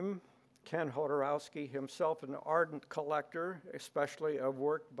time, Ken Hodorowski, himself an ardent collector, especially of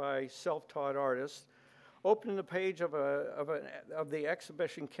work by self-taught artists, opened the page of the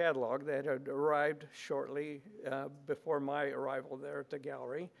exhibition catalog that had arrived shortly before my arrival there at the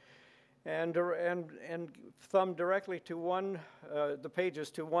gallery, and thumb directly to the pages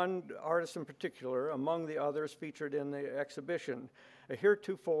to one artist in particular among the others featured in the exhibition, a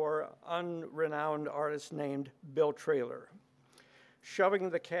heretofore unrenowned artist named Bill Traylor. Shoving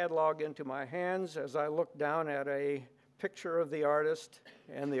the catalog into my hands as I looked down at a picture of the artist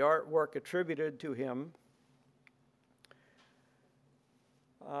and the artwork attributed to him,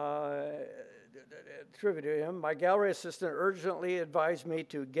 my gallery assistant urgently advised me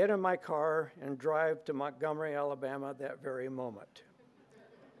to get in my car and drive to Montgomery, Alabama that very moment.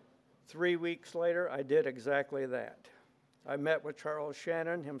 3 weeks later, I did exactly that. I met with Charles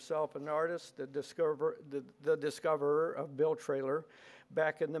Shannon, himself an artist, the discoverer of Bill Traylor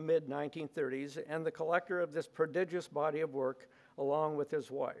back in the mid-1930s, and the collector of this prodigious body of work, along with his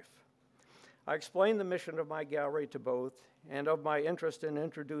wife. I explained the mission of my gallery to both, and of my interest in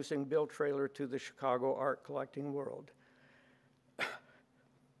introducing Bill Traylor to the Chicago art collecting world.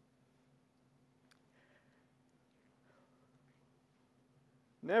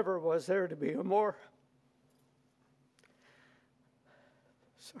 Never was there to be a more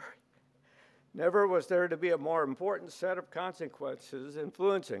important set of consequences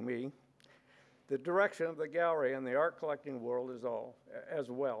influencing me, the direction of the gallery and the art collecting world as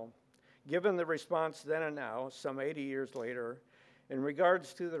well. Given the response then and now, some 80 years later, in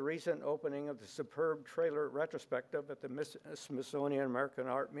regards to the recent opening of the superb Traylor retrospective at the Smithsonian American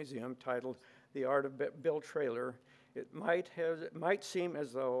Art Museum titled The Art of Bill Traylor, it might seem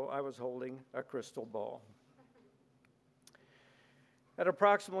as though I was holding a crystal ball. At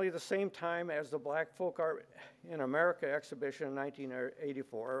approximately the same time as the Black Folk Art in America exhibition in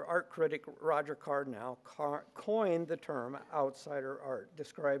 1984, art critic Roger Cardinal coined the term outsider art,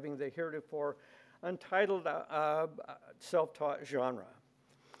 describing the heretofore untitled self-taught genre.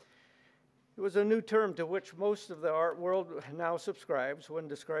 It was a new term to which most of the art world now subscribes when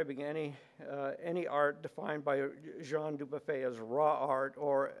describing any art defined by Jean Dubuffet as raw art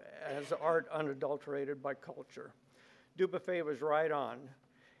or as art unadulterated by culture. Dubuffet was right on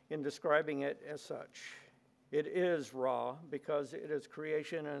in describing it as such. It is raw because it is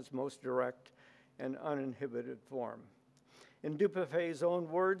creation in its most direct and uninhibited form. In Dubuffet's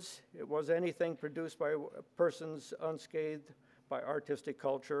own words, it was anything produced by persons unscathed by artistic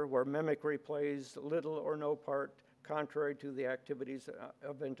culture, where mimicry plays little or no part, contrary to the activities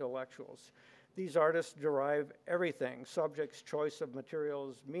of intellectuals. These artists derive everything: subjects, choice of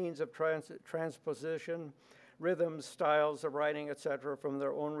materials, means of transposition, rhythms, styles of writing, etc., from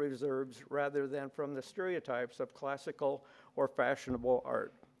their own reserves rather than from the stereotypes of classical or fashionable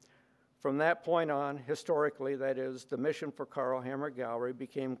art. From that point on, historically, that is, the mission for Carl Hammer Gallery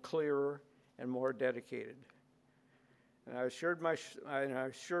became clearer and more dedicated. And I assured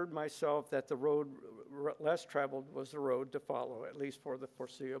myself that the road less traveled was the road to follow, at least for the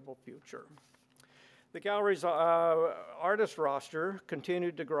foreseeable future. The gallery's artist roster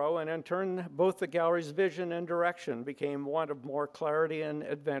continued to grow, and in turn, both the gallery's vision and direction became one of more clarity and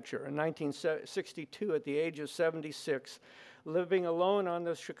adventure. In 1962, at the age of 76, living alone on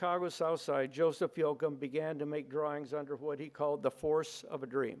the Chicago South Side, Joseph Yoakum began to make drawings under what he called the force of a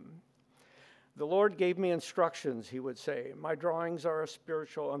dream. The Lord gave me instructions, he would say. My drawings are a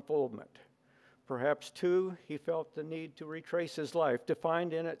spiritual unfoldment. Perhaps, too, he felt the need to retrace his life, to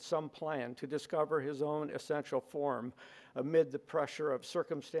find in it some plan, to discover his own essential form amid the pressure of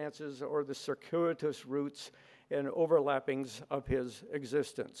circumstances or the circuitous routes and overlappings of his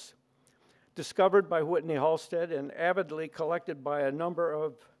existence. Discovered by Whitney Halstead and avidly collected by a number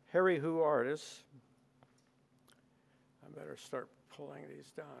of Harry Who artists, I better start pulling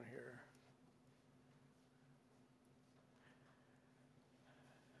these down here.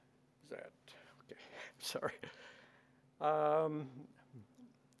 Is that? Sorry.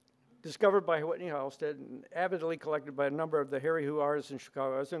 Discovered by Whitney Halstead and avidly collected by a number of the Harry Who artists in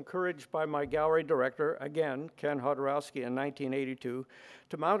Chicago, I was encouraged by my gallery director, again, Ken Hodorowski, in 1982,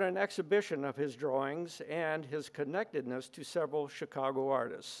 to mount an exhibition of his drawings and his connectedness to several Chicago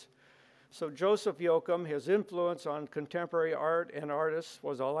artists. So Joseph Yoakum, his influence on contemporary art and artists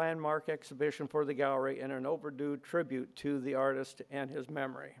was a landmark exhibition for the gallery and an overdue tribute to the artist and his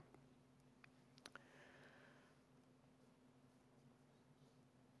memory.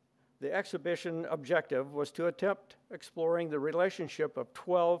 The exhibition objective was to attempt exploring the relationship of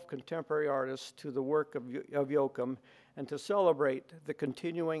 12 contemporary artists to the work of Yoakum and to celebrate the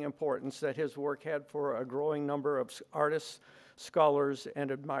continuing importance that his work had for a growing number of artists, scholars,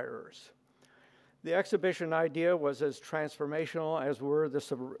 and admirers. The exhibition idea was as transformational as were the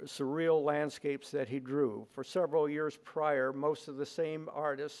surreal landscapes that he drew. For several years prior, most of the same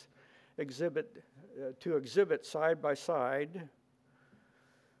artists exhibit side by side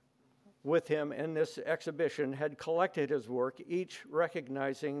with him in this exhibition had collected his work, each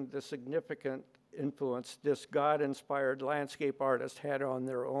recognizing the significant influence this God-inspired landscape artist had on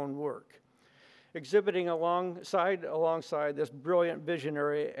their own work. Exhibiting alongside this brilliant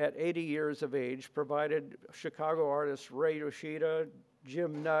visionary at 80 years of age provided Chicago artists Ray Yoshida,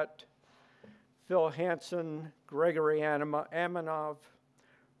 Jim Nutt, Phil Hansen, Gregory Amanov,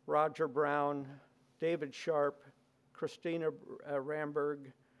 Roger Brown, David Sharp, Christina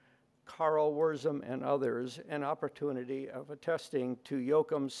Ramberg, Carl Wurzum, and others, an opportunity of attesting to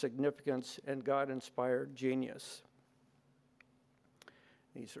Yoakum's significance and God-inspired genius.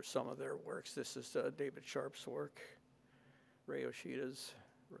 These are some of their works. This is David Sharp's work, Ray Yoshida's,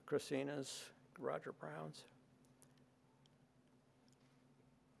 Christina's, Roger Brown's.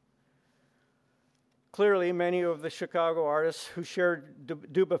 Clearly, many of the Chicago artists who shared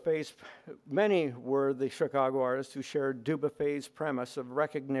Dubuffet's, many were the Chicago artists who shared Dubuffet's premise of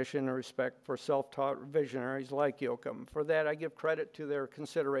recognition and respect for self-taught visionaries like Yoakum. For that, I give credit to their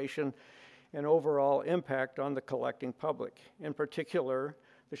consideration and overall impact on the collecting public. In particular,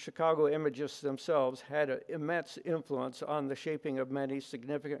 the Chicago imagists themselves had an immense influence on the shaping of many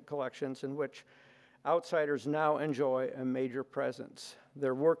significant collections in which outsiders now enjoy a major presence.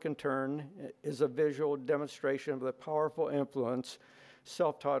 Their work, in turn, is a visual demonstration of the powerful influence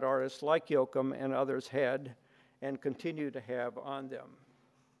self-taught artists like Yoakum and others had and continue to have on them.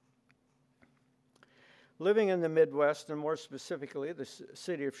 Living in the Midwest, and more specifically the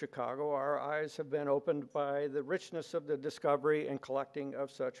city of Chicago, our eyes have been opened by the richness of the discovery and collecting of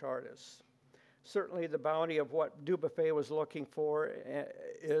such artists. Certainly the bounty of what Dubuffet was looking for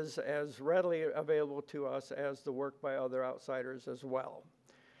is as readily available to us as the work by other outsiders as well,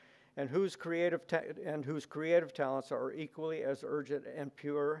 and whose creative talents are equally as urgent and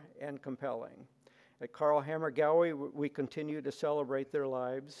pure and compelling. At Carl Hammer Gallery, we continue to celebrate their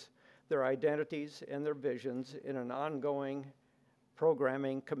lives, their identities, and their visions in an ongoing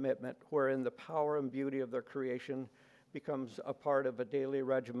programming commitment wherein the power and beauty of their creation becomes a part of a daily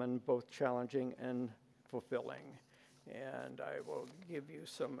regimen, both challenging and fulfilling. And I will give you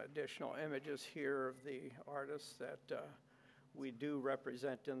some additional images here of the artists that we do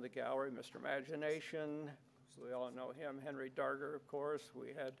represent in the gallery. Mr. Imagination, so we all know him. Henry Darger, of course.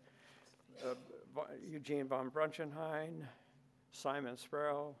 We had Eugene von Brunschenheim, Simon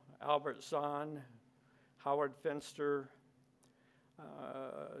Sparrow, Albert Zahn, Howard Finster,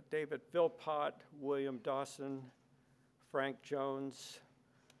 David Philpott, William Dawson, Frank Jones,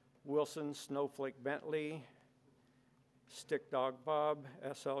 Wilson Snowflake Bentley, Stick Dog Bob,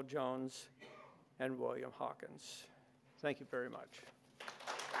 S.L. Jones, and William Hawkins. Thank you very much.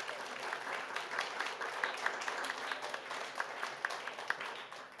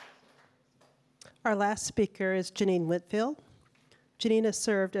 Our last speaker is Jenenne Whitfield. Jenenne has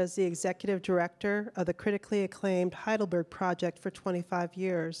served as the executive director of the critically acclaimed Heidelberg Project for 25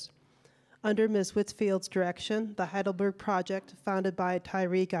 years. Under Ms. Whitfield's direction, the Heidelberg Project, founded by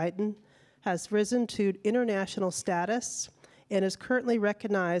Tyree Guyton, has risen to international status and is currently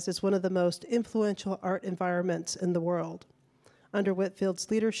recognized as one of the most influential art environments in the world. Under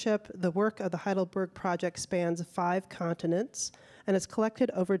Whitfield's leadership, the work of the Heidelberg Project spans 5 continents and has collected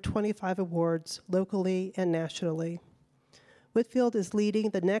over 25 awards locally and nationally. Whitfield is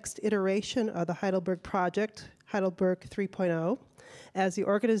leading the next iteration of the Heidelberg Project, Heidelberg 3.0, as the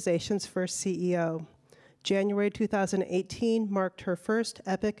organization's first CEO. January 2018 marked her first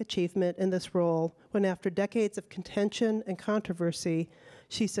epic achievement in this role when, after decades of contention and controversy,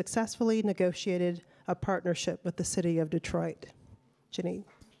 she successfully negotiated a partnership with the city of Detroit. Jenenne.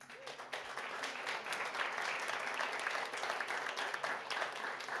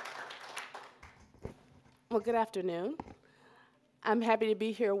 Well, good afternoon. I'm happy to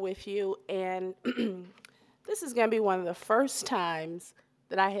be here with you, and this is going to be one of the first times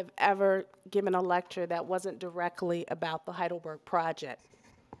that I have ever given a lecture that wasn't directly about the Heidelberg Project.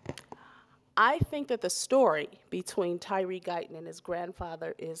 I think that the story between Tyree Guyton and his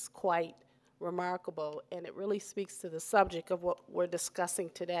grandfather is quite remarkable, and it really speaks to the subject of what we're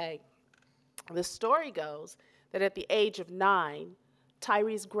discussing today. The story goes that at the age of 9,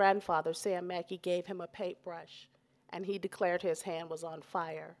 Tyree's grandfather, Sam Mackey, gave him a paintbrush, and he declared his hand was on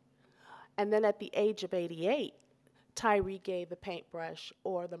fire. And then at the age of 88, Tyree gave the paintbrush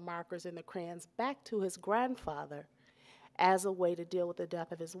or the markers and the crayons back to his grandfather as a way to deal with the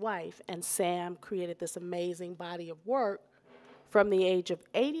death of his wife. And Sam created this amazing body of work from the age of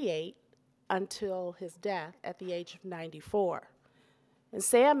 88 until his death at the age of 94. And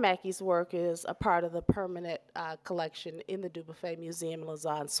Sam Mackey's work is a part of the permanent collection in the Dubuffet Museum in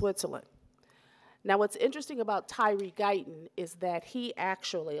Lausanne, Switzerland. Now, what's interesting about Tyree Guyton is that he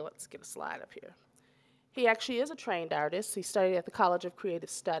actually, let's get a slide up here. He actually is a trained artist. He studied at the College of Creative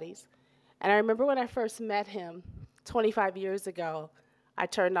Studies. And I remember when I first met him 25 years ago, I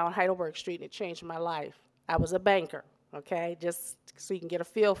turned down Heidelberg Street and it changed my life. I was a banker, okay, just so you can get a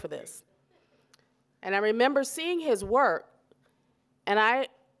feel for this. And I remember seeing his work, and I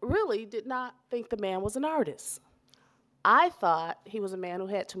really did not think the man was an artist. I thought he was a man who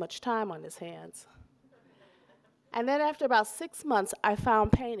had too much time on his hands. And then after about 6 months, I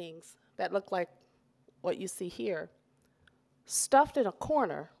found paintings that looked like what you see here, stuffed in a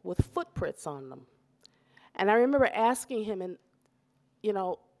corner with footprints on them. And I remember asking him, and you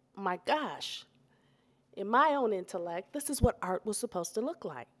know, my gosh, in my own intellect, this is what art was supposed to look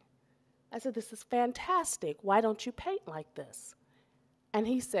like. I said, this is fantastic. Why don't you paint like this? And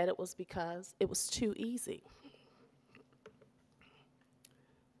he said it was because it was too easy.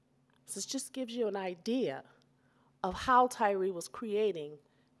 So this just gives you an idea of how Tyree was creating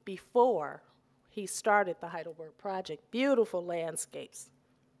before he started the Heidelberg Project. Beautiful landscapes.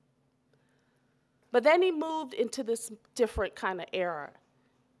 But then he moved into this different kind of era.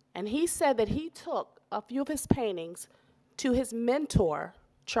 And he said that he took a few of his paintings to his mentor,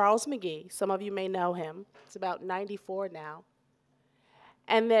 Charles McGee. Some of you may know him. He's about 94 now.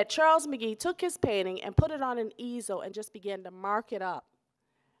 And that Charles McGee took his painting and put it on an easel and just began to mark it up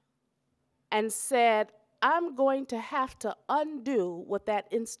and said, I'm going to have to undo what that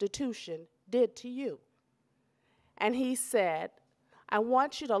institution did to you. And he said, I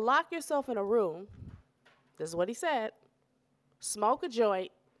want you to lock yourself in a room, this is what he said, smoke a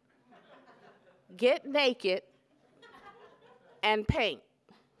joint, get naked, and paint.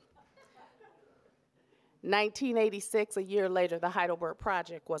 1986, a year later, the Heidelberg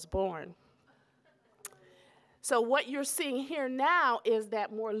Project was born. So what you're seeing here now is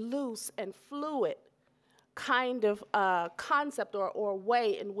that more loose and fluid kind of concept or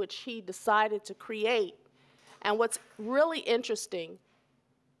way in which he decided to create. And what's really interesting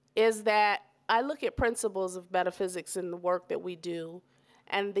is that I look at principles of metaphysics in the work that we do,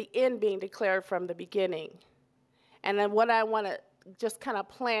 and the end being declared from the beginning. And then what I want to just kind of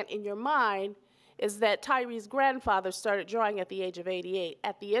plant in your mind is that Tyree's grandfather started drawing at the age of 88,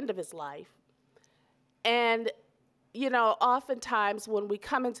 at the end of his life. And, you know, oftentimes when we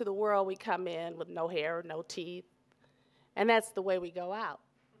come into the world, we come in with no hair, no teeth, and that's the way we go out.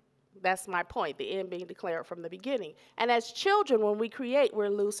 That's my point, the end being declared from the beginning. And as children, when we create, we're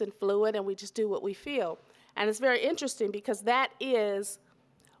loose and fluid, and we just do what we feel. And it's very interesting because that is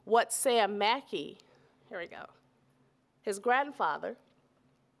what Sam Mackey, here we go, his grandfather,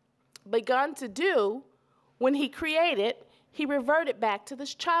 begun to do when he created. He reverted back to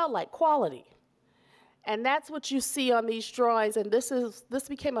this childlike quality. And that's what you see on these drawings, and this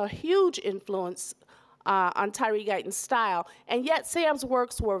became a huge influence on Tyree Guyton's style. And yet Sam's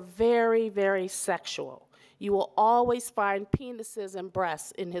works were very, very sexual. You will always find penises and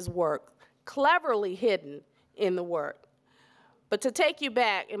breasts in his work, cleverly hidden in the work. But to take you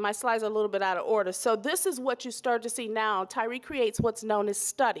back, and my slides are a little bit out of order, so this is what you start to see now. Tyree creates what's known as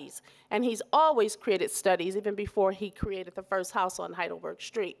studies, and he's always created studies, even before he created the first house on Heidelberg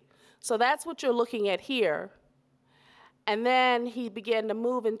Street. So that's what you're looking at here. And then he began to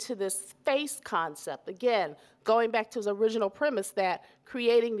move into this face concept. Again, going back to his original premise that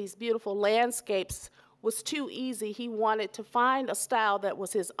creating these beautiful landscapes was too easy. He wanted to find a style that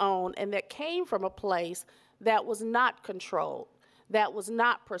was his own and that came from a place that was not controlled, that was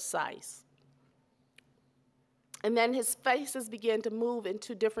not precise. And then his faces began to move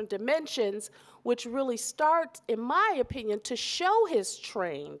into different dimensions, which really start, in my opinion, to show his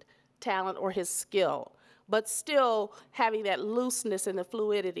trained talent or his skill, but still having that looseness and the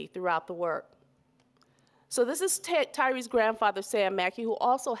fluidity throughout the work. So this is Tyree's grandfather, Sam Mackey, who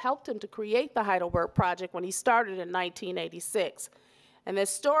also helped him to create the Heidelberg Project when he started in 1986. And the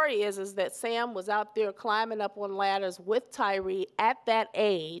story is that Sam was out there climbing up on ladders with Tyree at that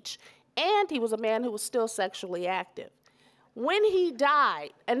age, and he was a man who was still sexually active. When he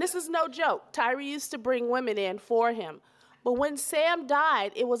died, and this is no joke, Tyree used to bring women in for him, but when Sam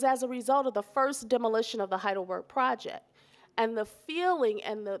died, it was as a result of the first demolition of the Heidelberg Project. And the feeling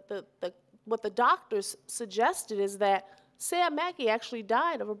and what the doctors suggested is that Sam Mackey actually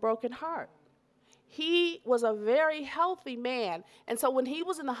died of a broken heart. He was a very healthy man, and so when he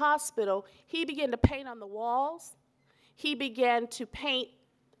was in the hospital, he began to paint on the walls. He began to paint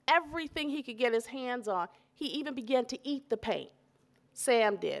everything he could get his hands on. He even began to eat the paint.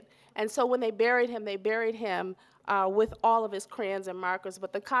 Sam did. And so when they buried him with all of his crayons and markers,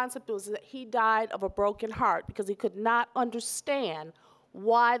 but the concept was that he died of a broken heart because he could not understand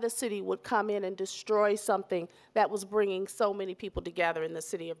why the city would come in and destroy something that was bringing so many people together in the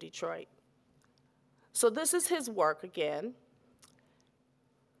city of Detroit. So this is his work again.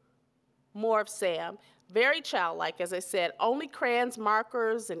 More of Sam. Very childlike, as I said, only crayons,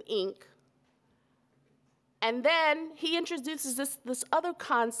 markers, and ink. And then he introduces this other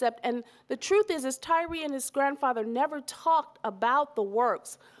concept, and the truth is Tyree and his grandfather never talked about the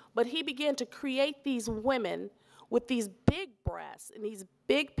works, but he began to create these women with these big breasts and these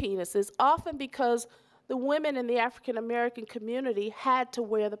big penises, often because the women in the African American community had to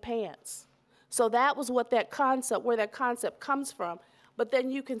wear the pants. So that was what that concept, where that concept comes from. But then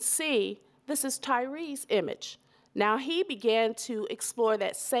you can see, this is Tyree's image. Now he began to explore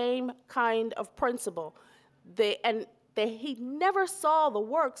that same kind of principle. He never saw the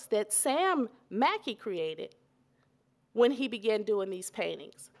works that Sam Mackey created when he began doing these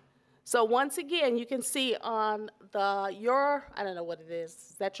paintings. So once again, you can see on I don't know what it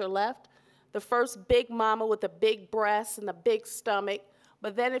is that your left? The first big mama with the big breasts and the big stomach.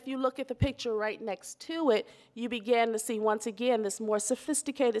 But then if you look at the picture right next to it, you begin to see, once again, this more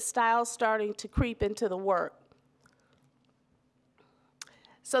sophisticated style starting to creep into the work.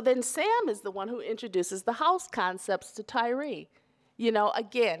 So then Sam is the one who introduces the house concepts to Tyree. You know,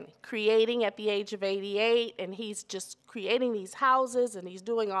 again, creating at the age of 88, and he's just creating these houses, and he's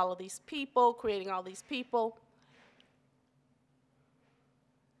doing all of these people, creating all these people.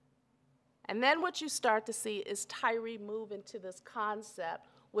 And then what you start to see is Tyree move into this concept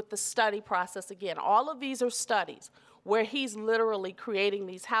with the study process again. All of these are studies where he's literally creating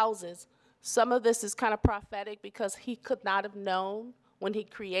these houses. Some of this is kind of prophetic because he could not have known when he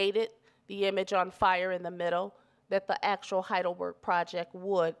created the image on fire in the middle that the actual Heidelberg Project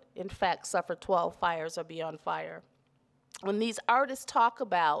would, in fact, suffer 12 fires or be on fire. When these artists talk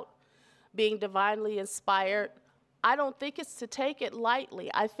about being divinely inspired, I don't think it's to take it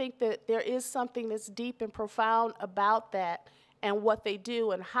lightly. I think that there is something that's deep and profound about that and what they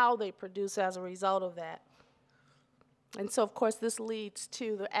do and how they produce as a result of that. And so, of course, this leads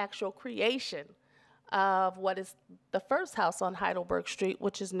to the actual creation of what is the first house on Heidelberg Street,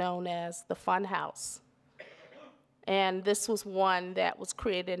 which is known as the Fun House. And this was one that was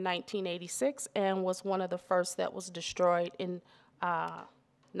created in 1986 and was one of the first that was destroyed in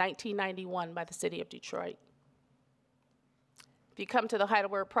 1991 by the city of Detroit. If you come to the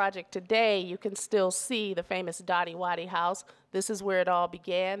Heidelberg Project today, you can still see the famous Dottie Waddy house. This is where it all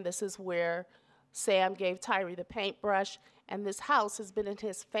began. This is where Sam gave Tyree the paintbrush, and this house has been in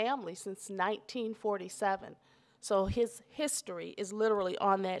his family since 1947. So his history is literally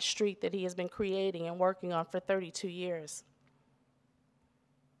on that street that he has been creating and working on for 32 years.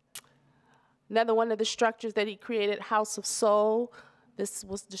 Another one of the structures that he created, House of Soul, this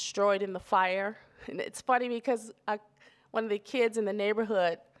was destroyed in the fire. And it's funny because one of the kids in the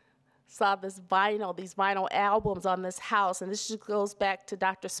neighborhood saw these vinyl albums on this house, and this just goes back to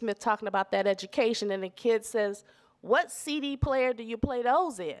Dr. Smith talking about that education, and the kid says, "What CD player do you play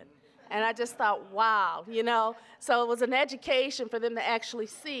those in?" And I just thought, wow, you know? So it was an education for them to actually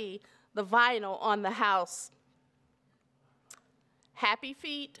see the vinyl on the house. Happy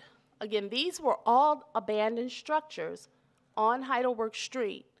Feet, again, these were all abandoned structures on Heidelberg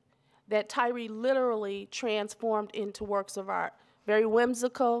Street that Tyree literally transformed into works of art. Very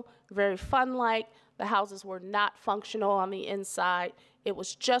whimsical, very fun-like. The houses were not functional on the inside. It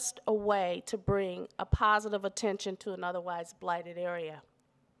was just a way to bring a positive attention to an otherwise blighted area.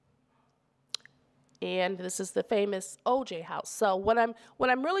 And this is the famous OJ house. So what I'm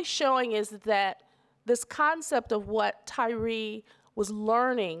really showing is that this concept of what Tyree was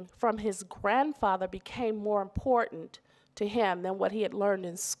learning from his grandfather became more important to him than what he had learned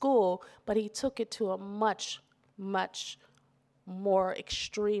in school, but he took it to a much, much more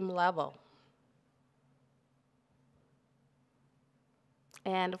extreme level.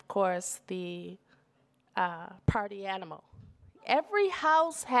 And of course, the party animal. Every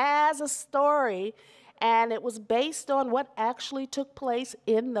house has a story, and it was based on what actually took place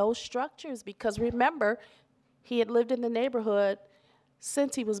in those structures, because remember, he had lived in the neighborhood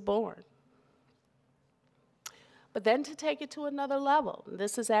since he was born. But then to take it to another level,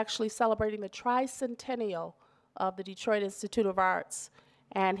 this is actually celebrating the tricentennial of the Detroit Institute of Arts,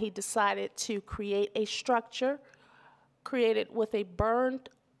 and he decided to create a structure created with a burned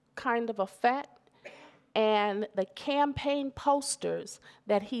kind of effect, and the campaign posters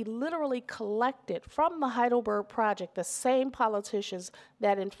that he literally collected from the Heidelberg Project, the same politicians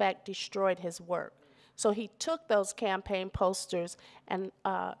that in fact destroyed his work. So he took those campaign posters and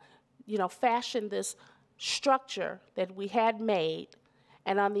fashioned this structure that we had made,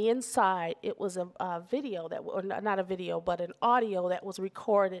 And on the inside, it was a video that, or not a video, but an audio that was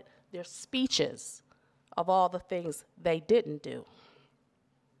recorded, their speeches of all the things they didn't do.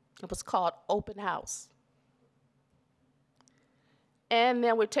 It was called Open House. And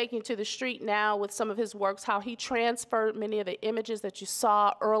then we're taking to the street now with some of his works, how he transferred many of the images that you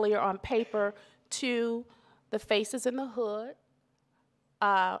saw earlier on paper to the faces in the hood,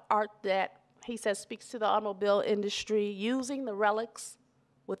 art that he says speaks to the automobile industry, using the relics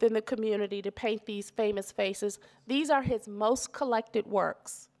within the community to paint these famous faces. These are his most collected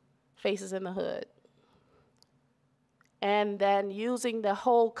works, Faces in the Hood. And then using the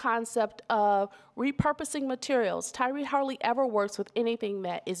whole concept of repurposing materials. Tyree hardly ever works with anything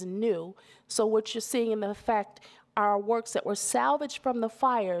that is new. So what you're seeing in the effect are works that were salvaged from the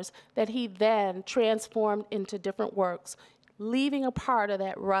fires that he then transformed into different works, leaving a part of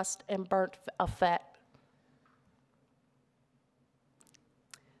that rust and burnt effect.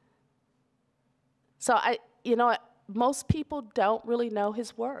 So most people don't really know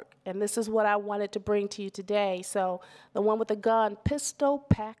his work, and this is what I wanted to bring to you today. So the one with the gun, pistol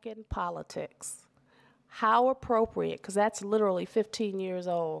packing politics. How appropriate, because that's literally 15 years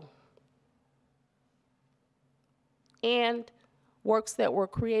old. And works that were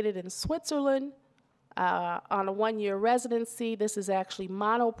created in Switzerland on a one-year residency. This is actually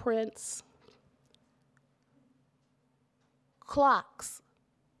monoprints. Clocks,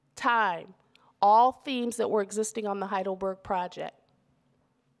 time. All themes that were existing on the Heidelberg Project.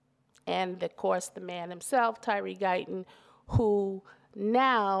 And of course, the man himself, Tyree Guyton, who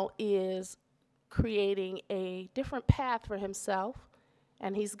now is creating a different path for himself.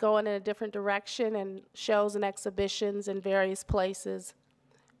 And he's going in a different direction and shows and exhibitions in various places,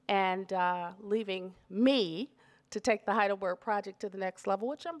 and leaving me to take the Heidelberg Project to the next level,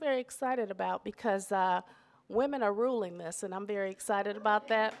 which I'm very excited about, because women are ruling this, and I'm very excited about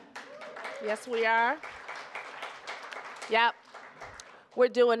that. Yes, we are. Yep. We're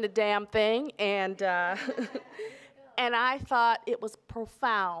doing the damn thing. And, and I thought it was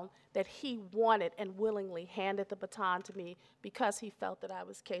profound that he wanted and willingly handed the baton to me because he felt that I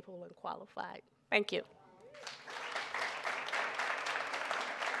was capable and qualified. Thank you.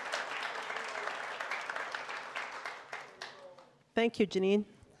 Thank you, Jenenne.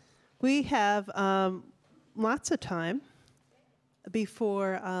 We have lots of time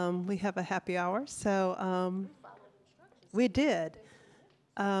before we have a happy hour, so we did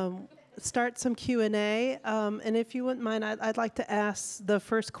start some Q&A, and if you wouldn't mind, I'd like to ask the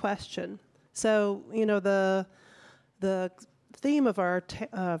first question. So, the theme of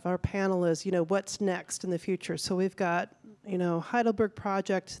our panel is, what's next in the future. So we've got, Heidelberg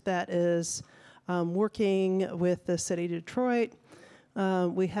Project that is working with the city of Detroit.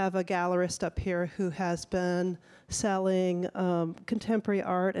 We have a gallerist up here who has been selling contemporary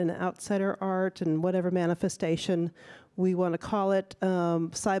art and outsider art and whatever manifestation we want to call it,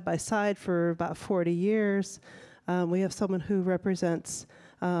 side by side for about 40 years. We have someone who represents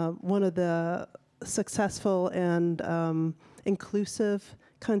one of the successful and inclusive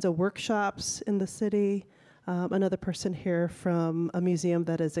kinds of workshops in the city. Another person here from a museum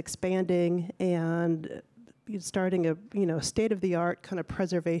that is expanding and starting a state-of-the-art kind of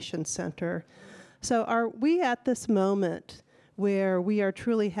preservation center. So are we at this moment where we are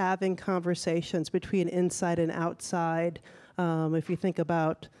truly having conversations between inside and outside? If you think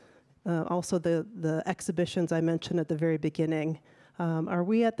about also the exhibitions I mentioned at the very beginning, are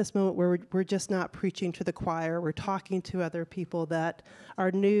we at this moment where we're just not preaching to the choir, we're talking to other people that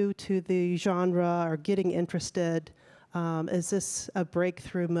are new to the genre, are getting interested? Is this a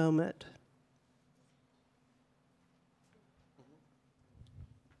breakthrough moment?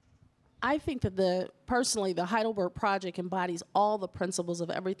 I think that personally, the Heidelberg Project embodies all the principles of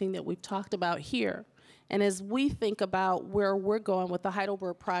everything that we've talked about here. And as we think about where we're going with the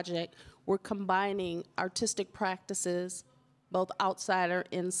Heidelberg Project, we're combining artistic practices, both outsider,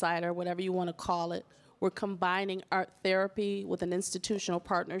 insider, whatever you want to call it. We're combining art therapy with an institutional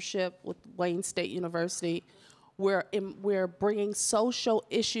partnership with Wayne State University. We're bringing social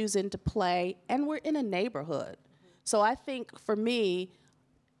issues into play, and we're in a neighborhood. So I think for me,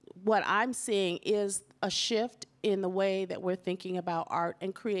 what I'm seeing is a shift in the way that we're thinking about art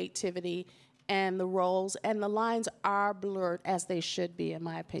and creativity and the roles, and the lines are blurred as they should be, in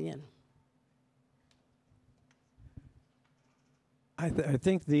my opinion. I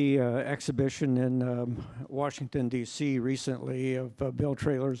think the exhibition in Washington, D.C. recently of Bill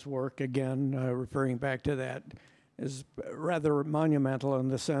Traylor's work, again, referring back to that, is rather monumental in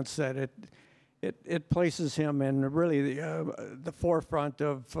the sense that it places him in really the forefront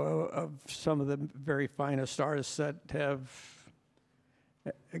of some of the very finest artists that have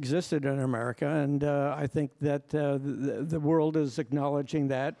existed in America, and I think that the world is acknowledging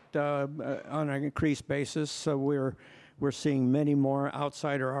that on an increased basis. So we're seeing many more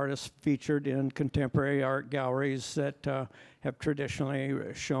outsider artists featured in contemporary art galleries that have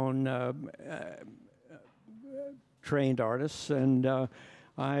traditionally shown trained artists, and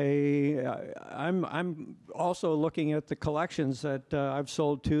I'm also looking at the collections that I've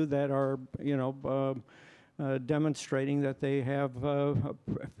sold to that are, demonstrating that they have a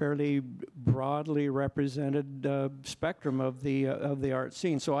fairly broadly represented spectrum of the art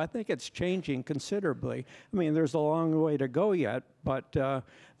scene. So I think it's changing considerably. I mean, there's a long way to go yet, but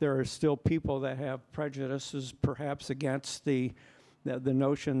there are still people that have prejudices, perhaps against the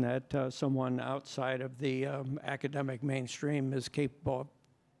notion that someone outside of the academic mainstream is capable of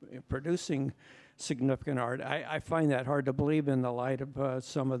producing significant art. I find that hard to believe in the light of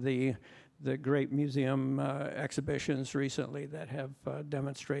some of the great museum exhibitions recently that have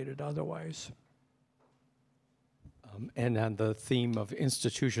demonstrated otherwise. And on the theme of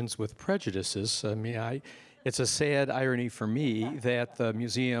institutions with prejudices, I mean, it's a sad irony for me that the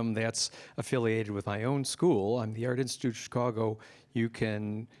museum that's affiliated with my own school, the Art Institute of Chicago, you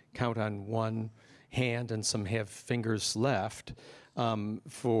can count on one hand and some have fingers left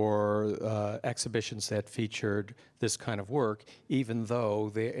for exhibitions that featured this kind of work, even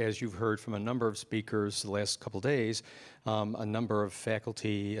though, as you've heard from a number of speakers the last couple days, a number of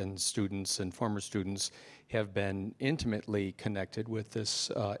faculty and students and former students have been intimately connected with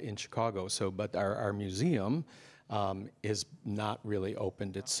this in Chicago. So, but our museum is not really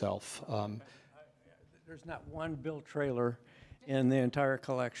opened itself. There's not one built trailer in the entire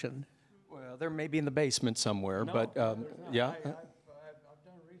collection. Well, there may be in the basement somewhere, no, but yeah. I've done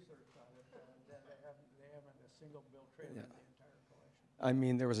research on it. They haven't a single built trailer in the entire collection. I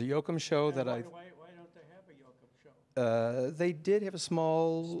mean, there was a Yoakum show and that why don't they have a Yoakum show? They did have a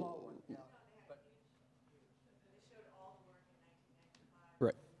small one, yeah. But they showed all the work in 1995.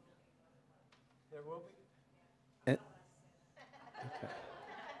 Right. There will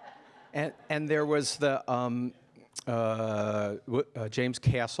be. And there was the James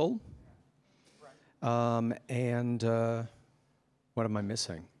Castle. And what am I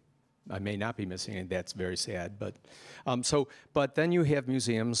missing? I may not be missing, and that's very sad. But but then you have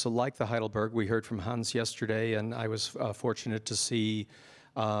museums like the Heidelberg. We heard from Hans yesterday, and I was fortunate to see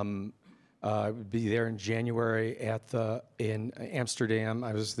be there in January in Amsterdam.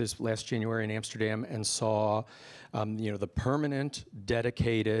 I was this last January in Amsterdam and saw the permanent,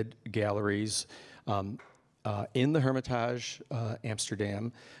 dedicated galleries. In the Hermitage,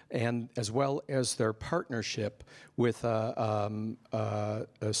 Amsterdam, and as well as their partnership with a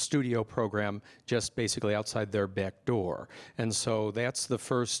studio program just basically outside their back door. And so that's the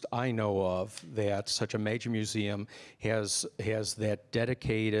first I know of that such a major museum has that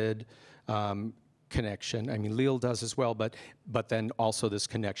dedicated connection. I mean, Lille does as well, but then also this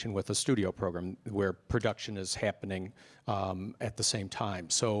connection with a studio program where production is happening at the same time.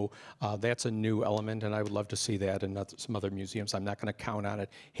 So that's a new element, and I would love to see that in some other museums. I'm not going to count on it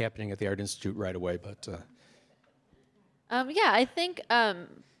happening at the Art Institute right away, but. Yeah, I think, I'm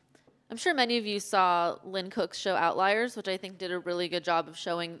sure many of you saw Lynn Cook's show Outliers, which I think did a really good job of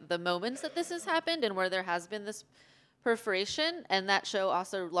showing the moments that this has happened and where there has been this perforation, and that show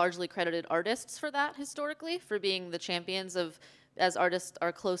also largely credited artists for that historically, for being the champions of, as artists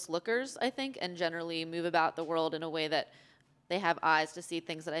are close lookers, I think, and generally move about the world in a way that they have eyes to see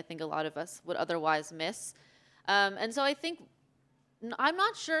things that I think a lot of us would otherwise miss. And so I think, I'm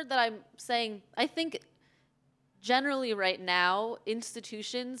not sure that I'm saying, I think generally right now,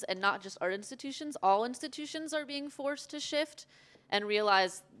 institutions, and not just art institutions, all institutions are being forced to shift and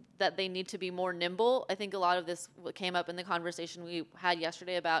realize that they need to be more nimble. I think a lot of this came up in the conversation we had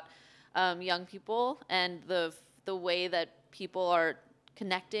yesterday about young people and the way that people are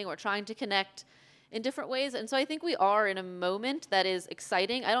connecting or trying to connect in different ways. And so I think we are in a moment that is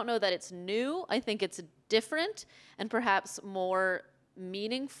exciting. I don't know that it's new. I think it's different and perhaps more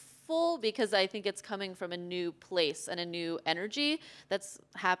meaningful because I think it's coming from a new place and a new energy that's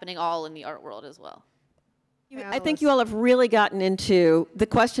happening all in the art world as well. I think you all have really gotten into the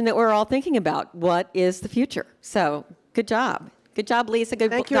question that we're all thinking about. What is the future? So good job. Good job, Lisa. Good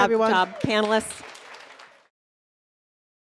Thank you, everyone. job, panelists.